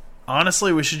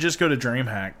 Honestly, we should just go to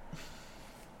DreamHack.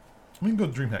 We can go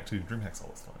to DreamHack too. DreamHack's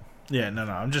always fun. Yeah, no.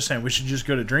 I'm just saying we should just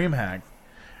go to DreamHack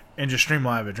and just stream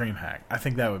live at DreamHack. I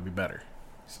think that would be better.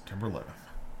 September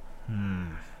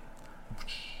 11th.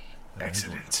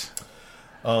 Excellent.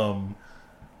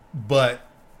 But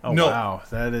Oh, no. wow.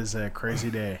 That is a crazy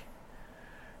day.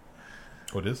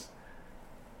 What is?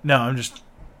 No, I'm just...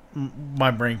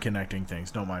 my brain connecting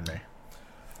things. Don't mind me.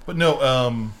 But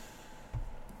no,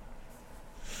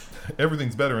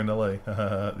 everything's better in LA.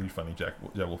 You're funny, Jack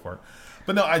Wolfhard.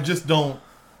 But no, I just don't.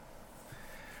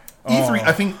 E3.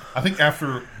 I think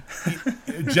after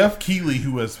Jeff Keighley,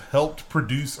 who has helped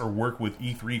produce or work with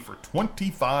E3 for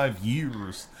 25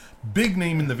 years, big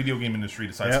name in the video game industry,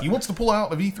 decides he wants to pull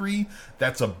out of E3.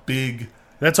 That's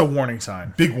a warning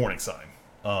sign. Big warning sign.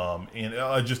 And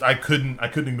I couldn't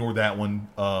ignore that one.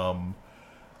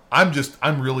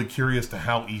 I'm really curious to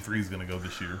how E3 is going to go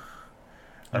this year.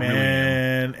 I really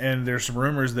am. And there's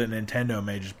rumors that Nintendo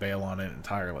may just bail on it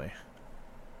entirely.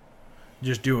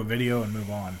 Just do a video and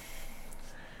move on.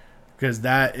 Because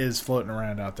that is floating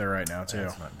around out there right now, too.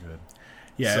 That's not good.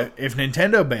 Yeah, So- if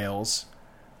Nintendo bails,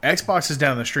 Xbox is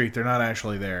down the street. They're not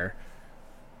actually there.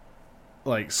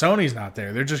 Like, Sony's not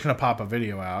there. They're just going to pop a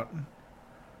video out.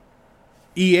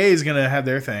 EA is going to have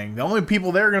their thing. The only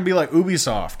people there are going to be like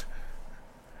Ubisoft.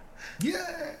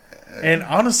 Yeah. And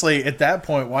honestly, at that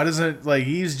point, why doesn't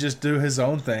he's just do his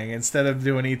own thing instead of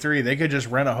doing E3? They could just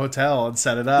rent a hotel and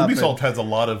set it up. Ubisoft has a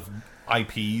lot of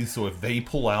IPs, so if they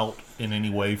pull out in any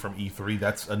way from E3,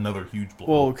 that's another huge blow.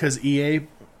 Well, because EA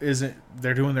isn't,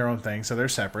 they're doing their own thing, so they're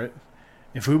separate.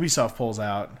 If Ubisoft pulls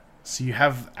out, so you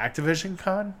have Activision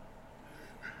Con?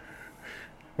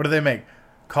 What do they make?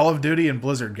 Call of Duty and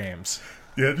Blizzard games.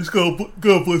 Yeah, just go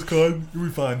BlizzCon. You'll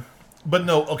be fine. But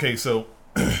no, okay, so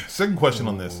second question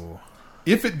on this.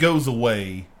 If it goes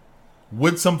away,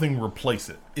 would something replace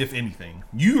it, if anything?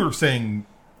 You are saying...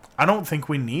 I don't think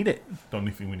we need it. Don't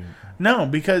you think we need it? No,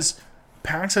 because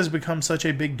PAX has become such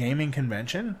a big gaming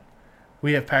convention.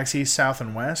 We have PAX East, South,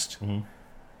 and West. Mm-hmm.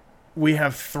 We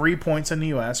have 3 points in the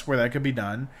U.S. where that could be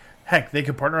done. Heck, they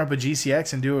could partner up with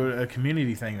GCX and do a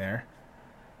community thing there.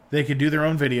 They could do their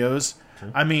own videos.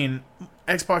 True. I mean,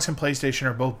 Xbox and PlayStation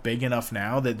are both big enough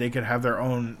now that they could have their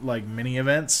own mini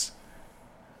events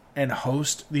and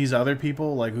host these other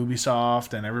people like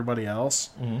Ubisoft and everybody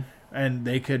else. Mm-hmm. And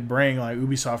they could bring,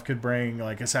 Ubisoft could bring,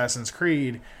 Assassin's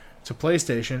Creed to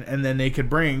PlayStation, and then they could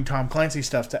bring Tom Clancy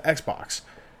stuff to Xbox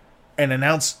and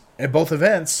announce at both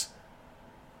events,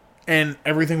 and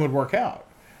everything would work out.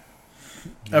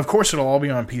 Mm-hmm. Of course, it'll all be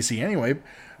on PC anyway,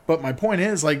 but my point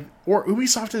is, or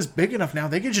Ubisoft is big enough now,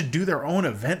 they could just do their own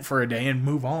event for a day and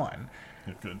move on.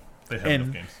 You're good. They have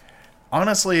enough games.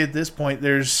 Honestly, at this point,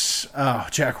 there's... Oh,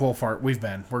 Jack Wolfhard,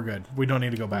 we're good. We don't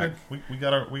need to go back.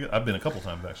 Okay. I've been a couple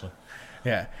times, actually.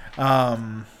 Yeah.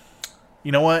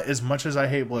 You know what? As much as I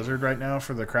hate Blizzard right now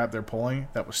for the crap they're pulling,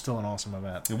 that was still an awesome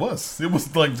event. It was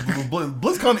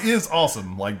BlizzCon is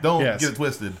awesome. Don't get it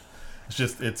twisted. It's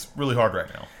just, it's really hard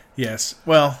right now. Yes.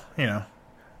 Well, the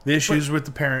issue's with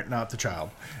the parent, not the child.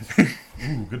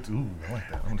 Ooh, good. Ooh, I like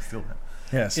that. I'm going to steal that.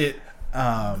 Yes.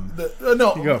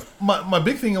 No, you go. My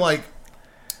big thing,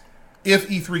 if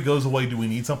E3 goes away, do we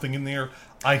need something in there?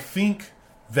 I think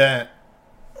that...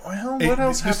 Well, what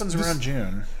else happens around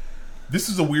June? This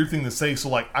is a weird thing to say.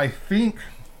 So, I think...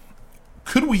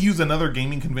 Could we use another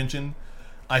gaming convention?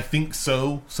 I think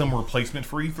so. Some replacement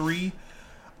for E3.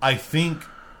 I think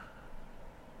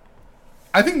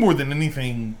more than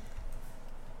anything,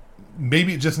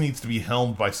 maybe it just needs to be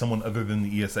helmed by someone other than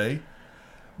the ESA.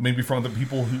 Maybe from other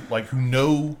people who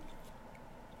know...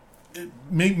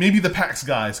 Maybe the PAX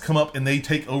guys come up and they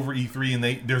take over E3 and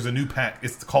there's a new PAX.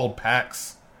 It's called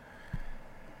PAX.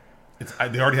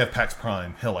 They already have PAX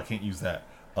Prime. Hell, I can't use that.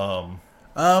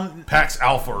 PAX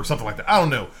Alpha or something like that. I don't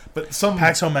know, but some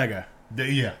PAX Omega.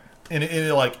 Yeah, and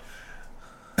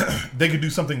they could do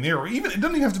something there, or even it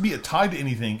doesn't even have to be tied to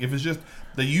anything. If it's just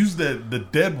they use the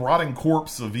dead rotting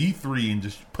corpse of E3 and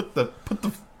just put the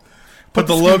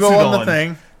logo on the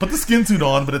thing, put the skin suit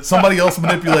on, but it's somebody else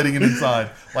manipulating it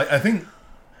inside. Like I think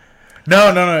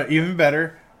no, even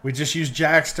better. We just use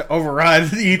Jax to override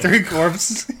the E3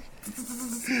 corpse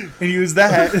and use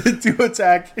that to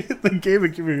attack the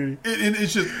gaming community.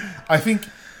 It's just I think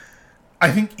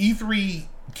E3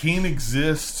 can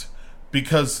exist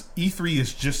because E3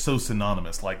 is just so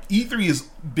synonymous. Like E3 has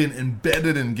been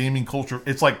embedded in gaming culture.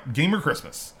 It's like Gamer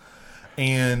Christmas.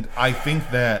 And I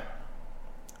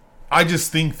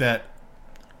just think that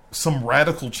some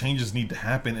radical changes need to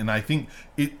happen, and I think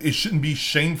it shouldn't be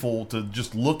shameful to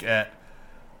just look at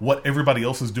what everybody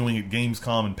else is doing at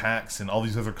Gamescom and PAX and all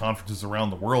these other conferences around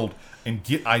the world and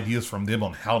get ideas from them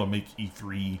on how to make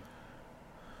E3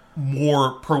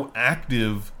 more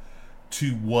proactive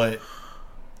to what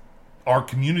our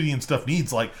community and stuff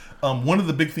needs. Like, one of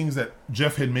the big things that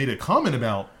Jeff had made a comment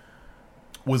about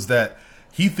was that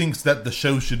he thinks that the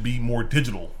show should be more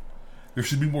digital. There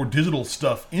should be more digital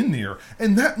stuff in there,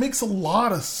 and that makes a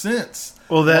lot of sense.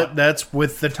 Well, that's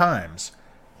with the times.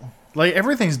 Like,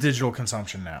 everything's digital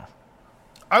consumption now.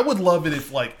 I would love it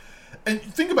if, like, and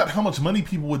think about how much money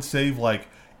people would save, like,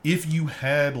 if you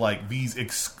had, like, these,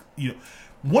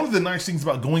 one of the nice things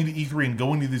about going to E3 and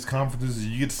going to these conferences is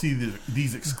you get to see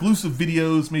these exclusive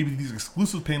videos, maybe these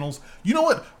exclusive panels. You know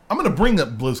what? I'm going to bring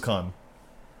up BlizzCon.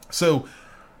 So,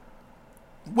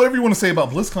 whatever you want to say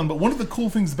about BlizzCon, but one of the cool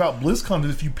things about BlizzCon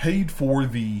is if you paid for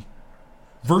the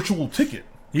virtual ticket,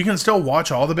 you can still watch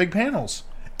all the big panels.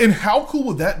 And how cool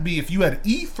would that be if you had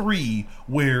E3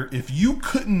 where if you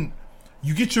couldn't,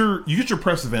 you get your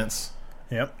press events,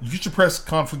 yep, you get your press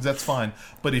conference, that's fine.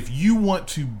 But if you want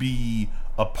to be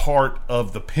a part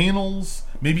of the panels,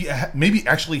 maybe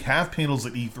actually have panels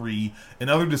at E3 and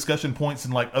other discussion points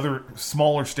and like other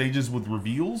smaller stages with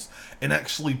reveals, and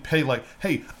actually pay like,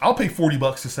 hey, I'll pay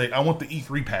 $40 to say I want the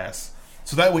E3 pass,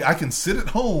 so that way I can sit at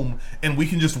home and we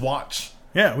can just watch.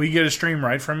 Yeah, we get a stream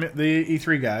right from the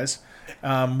E3 guys.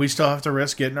 We still have to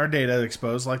risk getting our data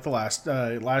exposed like the last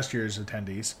year's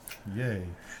attendees. Yay.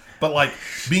 But like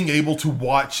being able to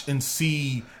watch and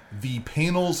see the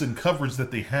panels and coverage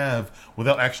that they have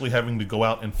without actually having to go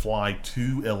out and fly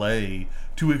to LA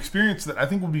to experience that, I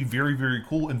think would be very, very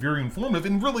cool and very informative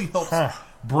and really helps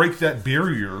break that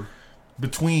barrier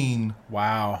between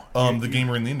the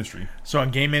gamer and the industry. So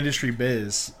on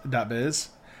GameIndustryBiz.biz,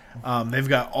 they've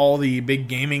got all the big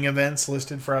gaming events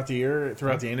listed throughout the year,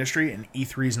 throughout the industry, and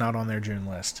E3's not on their June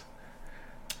list.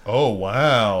 Oh,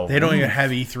 wow. They don't even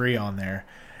have E3 on there.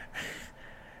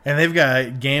 And they've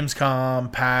got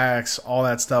Gamescom, PAX, all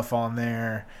that stuff on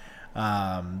there.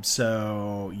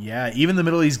 So, yeah, even the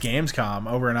Middle East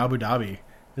Gamescom over in Abu Dhabi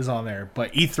is on there,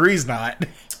 but E3's not.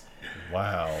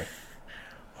 Wow.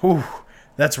 Whew.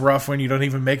 That's rough when you don't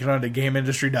even make it onto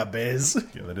GameIndustry.biz.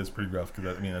 Yeah, that is pretty rough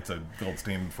because that's a gold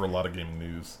standard for a lot of gaming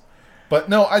news. But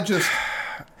no, I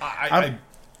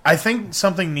think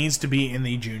something needs to be in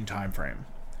the June timeframe.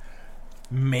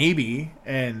 Maybe,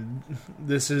 and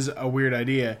this is a weird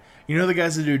idea. You know the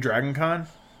guys that do Dragon Con?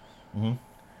 Mm-hmm.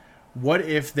 What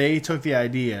if they took the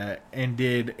idea and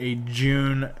did a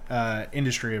June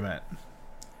industry event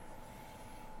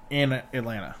in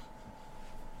Atlanta?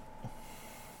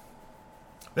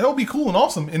 That would be cool and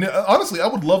awesome. And honestly, I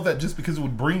would love that just because it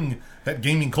would bring that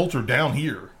gaming culture down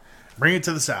here. Bring it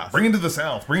to the South. Bring it to the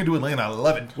South. Bring it to Atlanta. I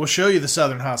love it. We'll show you the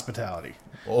Southern hospitality.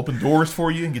 We'll open doors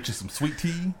for you and get you some sweet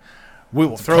tea.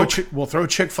 We'll throw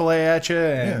Chick-fil-A at you,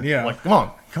 and like,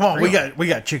 come on. We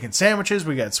got chicken sandwiches,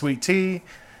 we got sweet tea,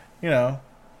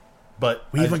 But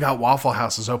we even got Waffle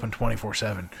Houses open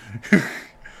 24/7.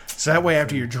 So that way,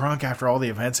 after you're drunk, after all the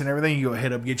events and everything, you go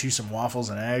hit up, get you some waffles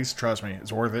and eggs. Trust me,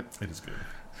 it's worth it. It is good.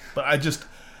 But I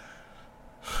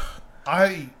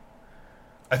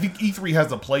think E3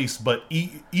 has a place, but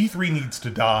E3 needs to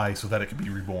die so that it can be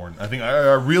reborn. I think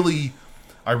I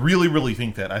really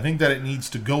think that. I think that it needs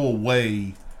to go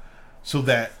away so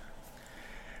that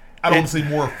I don't want to say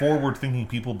more forward-thinking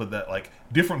people, but that like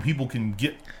different people can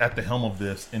get at the helm of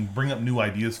this and bring up new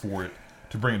ideas for it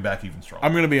to bring it back even stronger.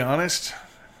 I'm going to be honest.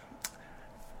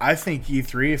 I think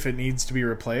E3, if it needs to be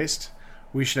replaced,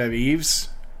 we should have Yves,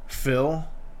 Phil,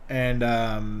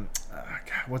 and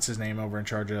what's his name over in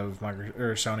charge of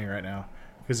Sony right now?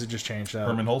 Because it just changed.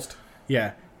 Herman Holst?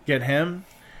 Yeah. Get him,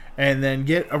 and then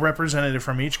get a representative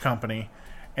from each company,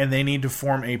 and they need to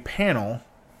form a panel,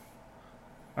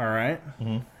 all right,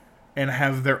 mm-hmm. and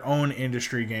have their own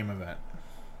industry game event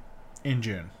in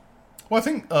June. Well, I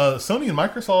think Sony and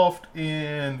Microsoft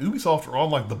and Ubisoft are on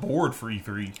like the board for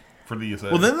E3 for the ESA.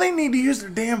 Well, then they need to use their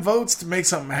damn votes to make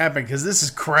something happen, because this is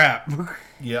crap.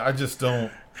 Yeah, I just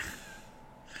don't.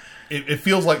 It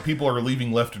feels like people are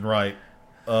leaving left and right.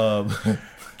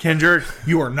 Kendrick,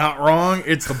 you are not wrong.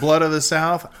 It's the blood of the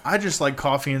South. I just like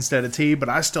coffee instead of tea, but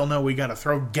I still know we got to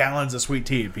throw gallons of sweet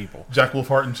tea at people. Jack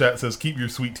Wolfhart in chat says, keep your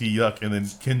sweet tea, yuck. And then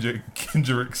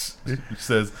Kendrick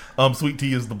says, sweet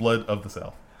tea is the blood of the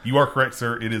South. You are correct,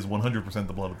 sir. It is 100%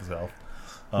 the blood of the South.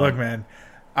 Look, man,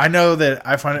 I know that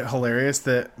I find it hilarious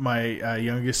that my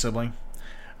youngest sibling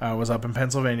was up in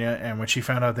Pennsylvania, and when she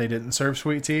found out they didn't serve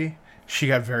sweet tea, she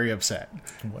got very upset.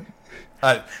 What?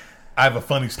 I have a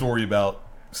funny story about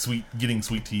getting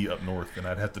sweet tea up north, and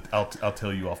I'll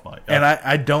tell you off mic. And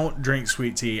I don't drink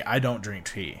sweet tea. I don't drink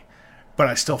tea, but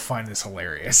I still find this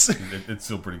hilarious. It's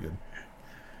still pretty good.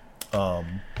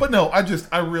 But no,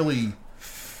 I really.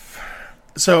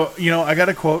 So, I got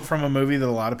a quote from a movie that a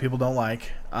lot of people don't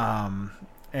like,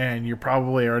 and you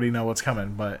probably already know what's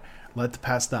coming, but let the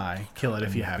past die. Kill it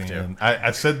if you have to.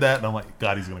 I said that, and I'm like,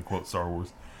 God, he's going to quote Star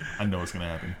Wars. I know it's going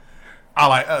to happen. I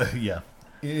like, yeah.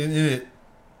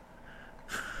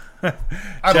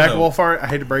 Jack Wolfhart, I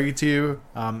hate to break it to you,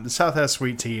 the South has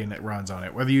sweet tea and it runs on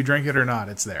it. Whether you drink it or not,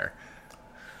 it's there.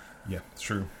 Yeah, it's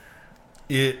true.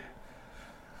 I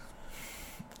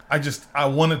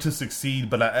want it to succeed,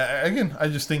 but I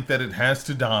just think that it has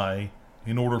to die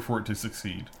in order for it to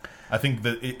succeed. I think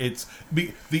that it's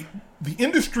the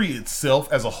industry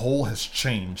itself as a whole has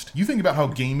changed. You think about how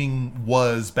gaming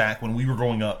was back when we were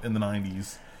growing up in the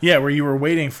 90s. Yeah, where you were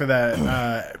waiting for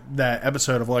that that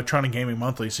episode of Electronic Gaming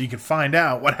Monthly so you could find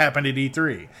out what happened at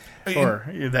E3. Or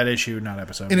that issue, not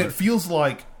episode. And it feels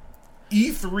like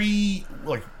E3,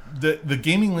 like the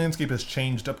gaming landscape has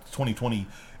changed up to 2020,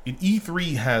 and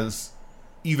E3 has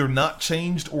either not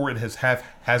changed or it has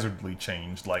haphazardly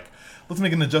changed. Like, let's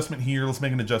make an adjustment here, let's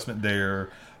make an adjustment there.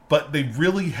 But they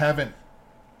really haven't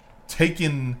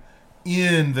taken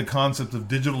in the concept of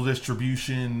digital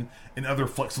distribution and other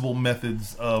flexible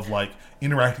methods of like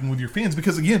interacting with your fans,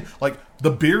 because again, like the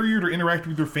barrier to interact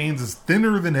with your fans is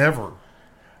thinner than ever.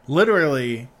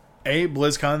 Literally,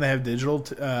 BlizzCon, they have digital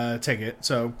ticket,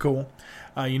 so cool.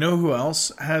 You know who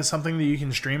else has something that you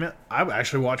can stream it? I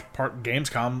actually watched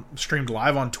Gamescom streamed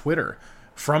live on Twitter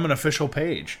from an official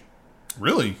page.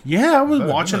 Really? Yeah, I was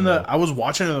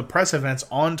watching the press events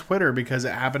on Twitter because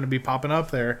it happened to be popping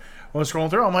up there when I was scrolling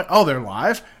through. I'm like, oh, they're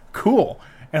live? Cool.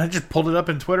 And I just pulled it up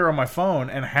in Twitter on my phone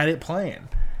and had it playing.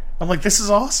 I'm like, this is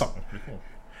awesome. Pretty cool.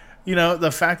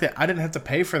 The fact that I didn't have to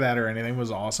pay for that or anything was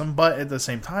awesome, but at the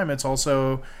same time, it's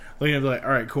also looking at like, all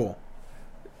right, cool.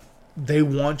 They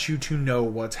want you to know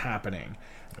what's happening.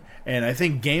 And I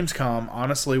think Gamescom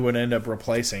honestly would end up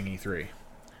replacing E3.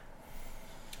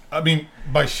 I mean,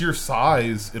 by sheer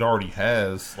size, it already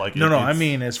has. Like, I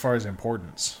mean as far as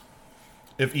importance.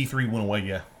 If E3 went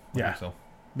away, yeah.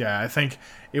 I think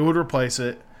it would replace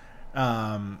it.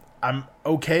 I'm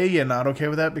okay and not okay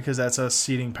with that because that's us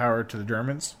ceding power to the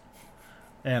Germans.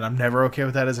 And I'm never okay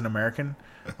with that as an American.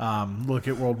 Look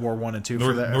at World War I and II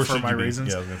for my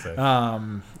reasons. Yeah, I was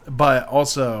gonna say. But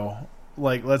also,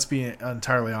 like, let's be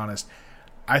entirely honest.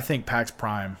 I think PAX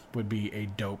Prime would be a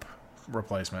dope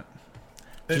replacement.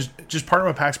 Just partner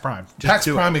with PAX Prime. PAX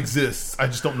Prime exists. I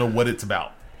just don't know what it's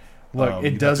about. Look,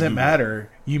 it doesn't matter.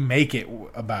 You make it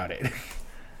about it.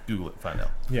 Google it, find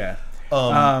out. Yeah.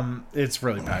 It's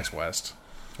really PAX West.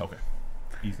 Okay.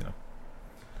 Easy enough.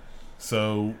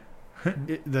 So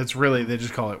that's really, they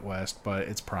just call it West, but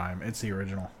it's Prime. It's the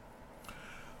original.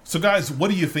 So guys,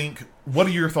 what do you think? What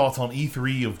are your thoughts on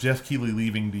E3 of Jeff Keighley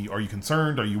leaving? Are you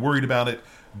concerned? Are you worried about it?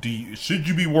 Should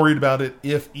you be worried about it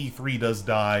if E3 does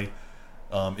die?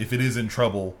 If it is in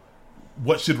trouble,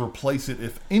 what should replace it,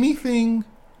 if anything,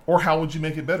 or how would you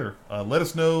make it better? Let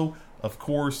us know, of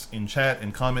course, in chat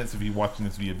and comments if you're watching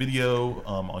this via video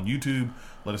on YouTube.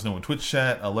 Let us know in Twitch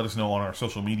chat. Let us know on our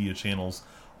social media channels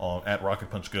at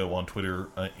Rocket Punch Go on Twitter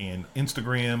and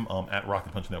Instagram, at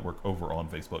Rocket Punch Network over on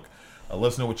Facebook. Let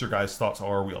us know what your guys' thoughts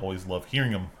are. We always love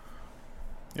hearing them.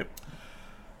 Yep.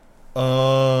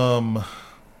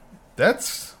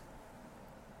 That's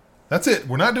it.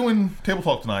 We're not doing Table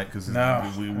Talk tonight because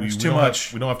it's too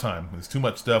much. We don't have time. There's too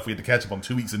much stuff. We had to catch up on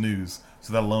 2 weeks of news,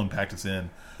 so that alone packed us in.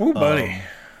 Ooh, buddy.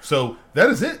 So that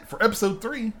is it for episode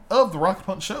 3 of the Rocket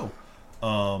Punch Show.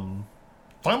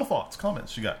 Final thoughts,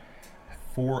 comments you got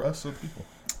for us, so people.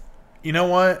 You know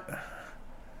what?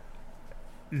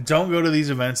 Don't go to these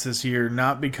events this year,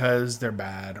 not because they're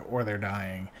bad or they're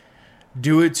dying.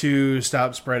 Do it to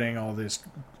stop spreading all this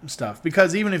stuff.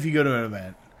 Because even if you go to an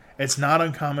event, it's not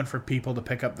uncommon for people to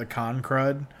pick up the con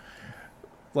crud.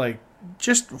 Like,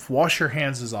 just wash your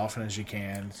hands as often as you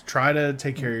can. Try to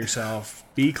take care of yourself.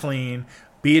 Be clean.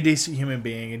 Be a decent human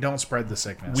being, and don't spread the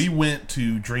sickness. We went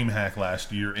to DreamHack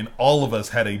last year, and all of us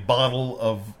had a bottle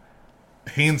of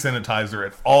hand sanitizer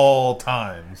at all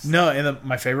times. No, and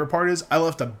my favorite part is I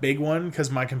left a big one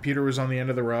because my computer was on the end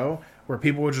of the row where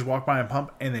people would just walk by and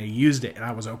pump, and they used it, and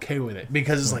I was okay with it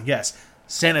because it's like, yes,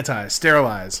 sanitize,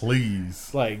 sterilize.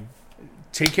 Please. Like,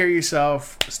 take care of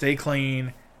yourself, stay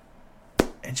clean,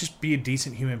 and just be a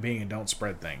decent human being and don't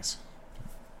spread things.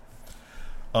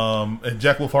 And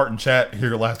Jack Wolfhart in chat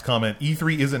here, last comment.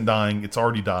 E3 isn't dying; it's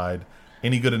already died.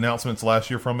 Any good announcements last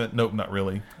year from it? Nope, not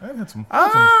really. I had some.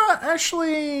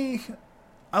 Actually,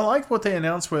 I liked what they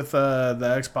announced with the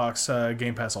Xbox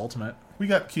Game Pass Ultimate. We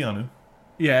got Keanu.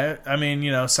 Yeah, I mean,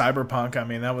 Cyberpunk. I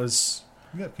mean, that was.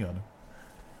 We got Keanu.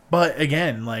 But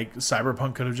again, like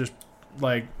Cyberpunk could have just,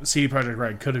 like CD Projekt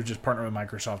Red could have just partnered with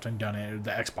Microsoft and done it at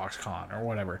the Xbox Con or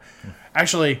whatever.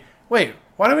 Actually, wait,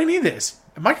 why do we need this?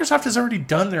 Microsoft has already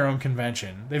done their own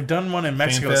convention. They've done one in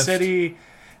Mexico FanFest. City.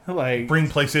 Like, Bring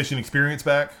PlayStation Experience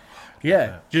back.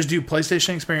 yeah, just do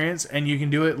PlayStation Experience, and you can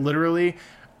do it literally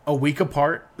a week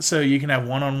apart. So you can have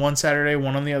one on one Saturday,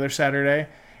 one on the other Saturday,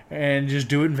 and just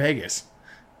do it in Vegas.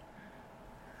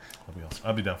 That'd be awesome.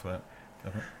 I'd be down for that.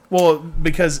 Definitely. Well,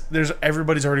 because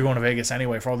everybody's already going to Vegas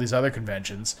anyway for all these other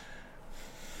conventions.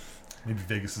 Maybe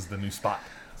Vegas is the new spot.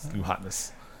 It's the new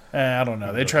hotness. I don't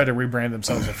know. They tried to rebrand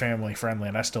themselves as family friendly,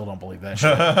 and I still don't believe that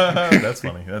shit. That's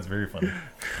funny. That's very funny.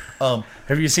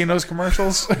 Have you seen those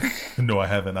commercials? No, I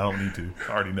haven't. I don't need to.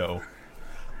 I already know.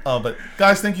 But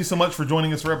guys, thank you so much for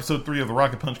joining us for episode 3 of the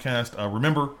Rocket Punch Cast.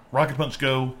 Remember, Rocket Punch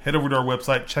Go. Head over to our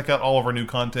website. Check out all of our new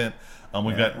content.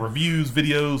 We've got reviews,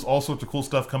 videos, all sorts of cool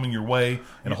stuff coming your way,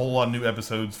 and a whole lot of new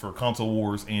episodes for Console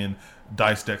Wars and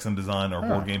Dice Decks and Design, our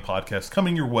board game podcast,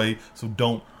 coming your way. So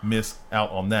don't miss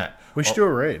out on that. We should do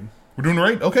a raid. We're doing a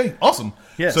raid? Okay, awesome.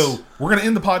 Yes. So we're going to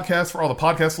end the podcast for all the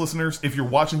podcast listeners. If you're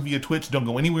watching via Twitch, don't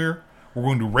go anywhere. We're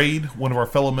going to raid one of our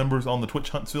fellow members on the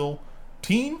Twitch Huntsville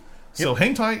team. So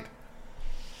hang tight.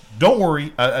 Don't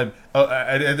worry. I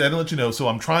didn't let you know. So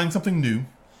I'm trying something new.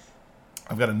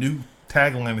 I've got a new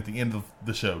tagline at the end of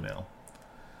the show now.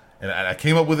 And I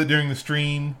came up with it during the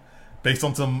stream based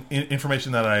on some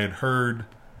information that I had heard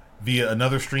via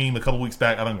another stream a couple weeks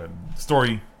back. I don't know.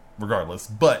 Story regardless.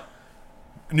 But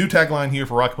new tagline here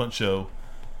for Rocket Punch Show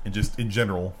and just in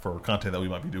general for content that we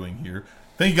might be doing here.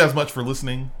 Thank you guys much for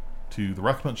listening to the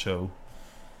Rocket Punch Show.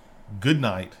 Good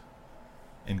night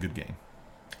and good game.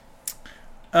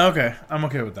 Okay, I'm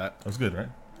okay with that. That was good, right?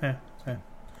 Yeah.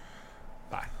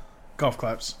 Bye. Golf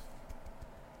claps.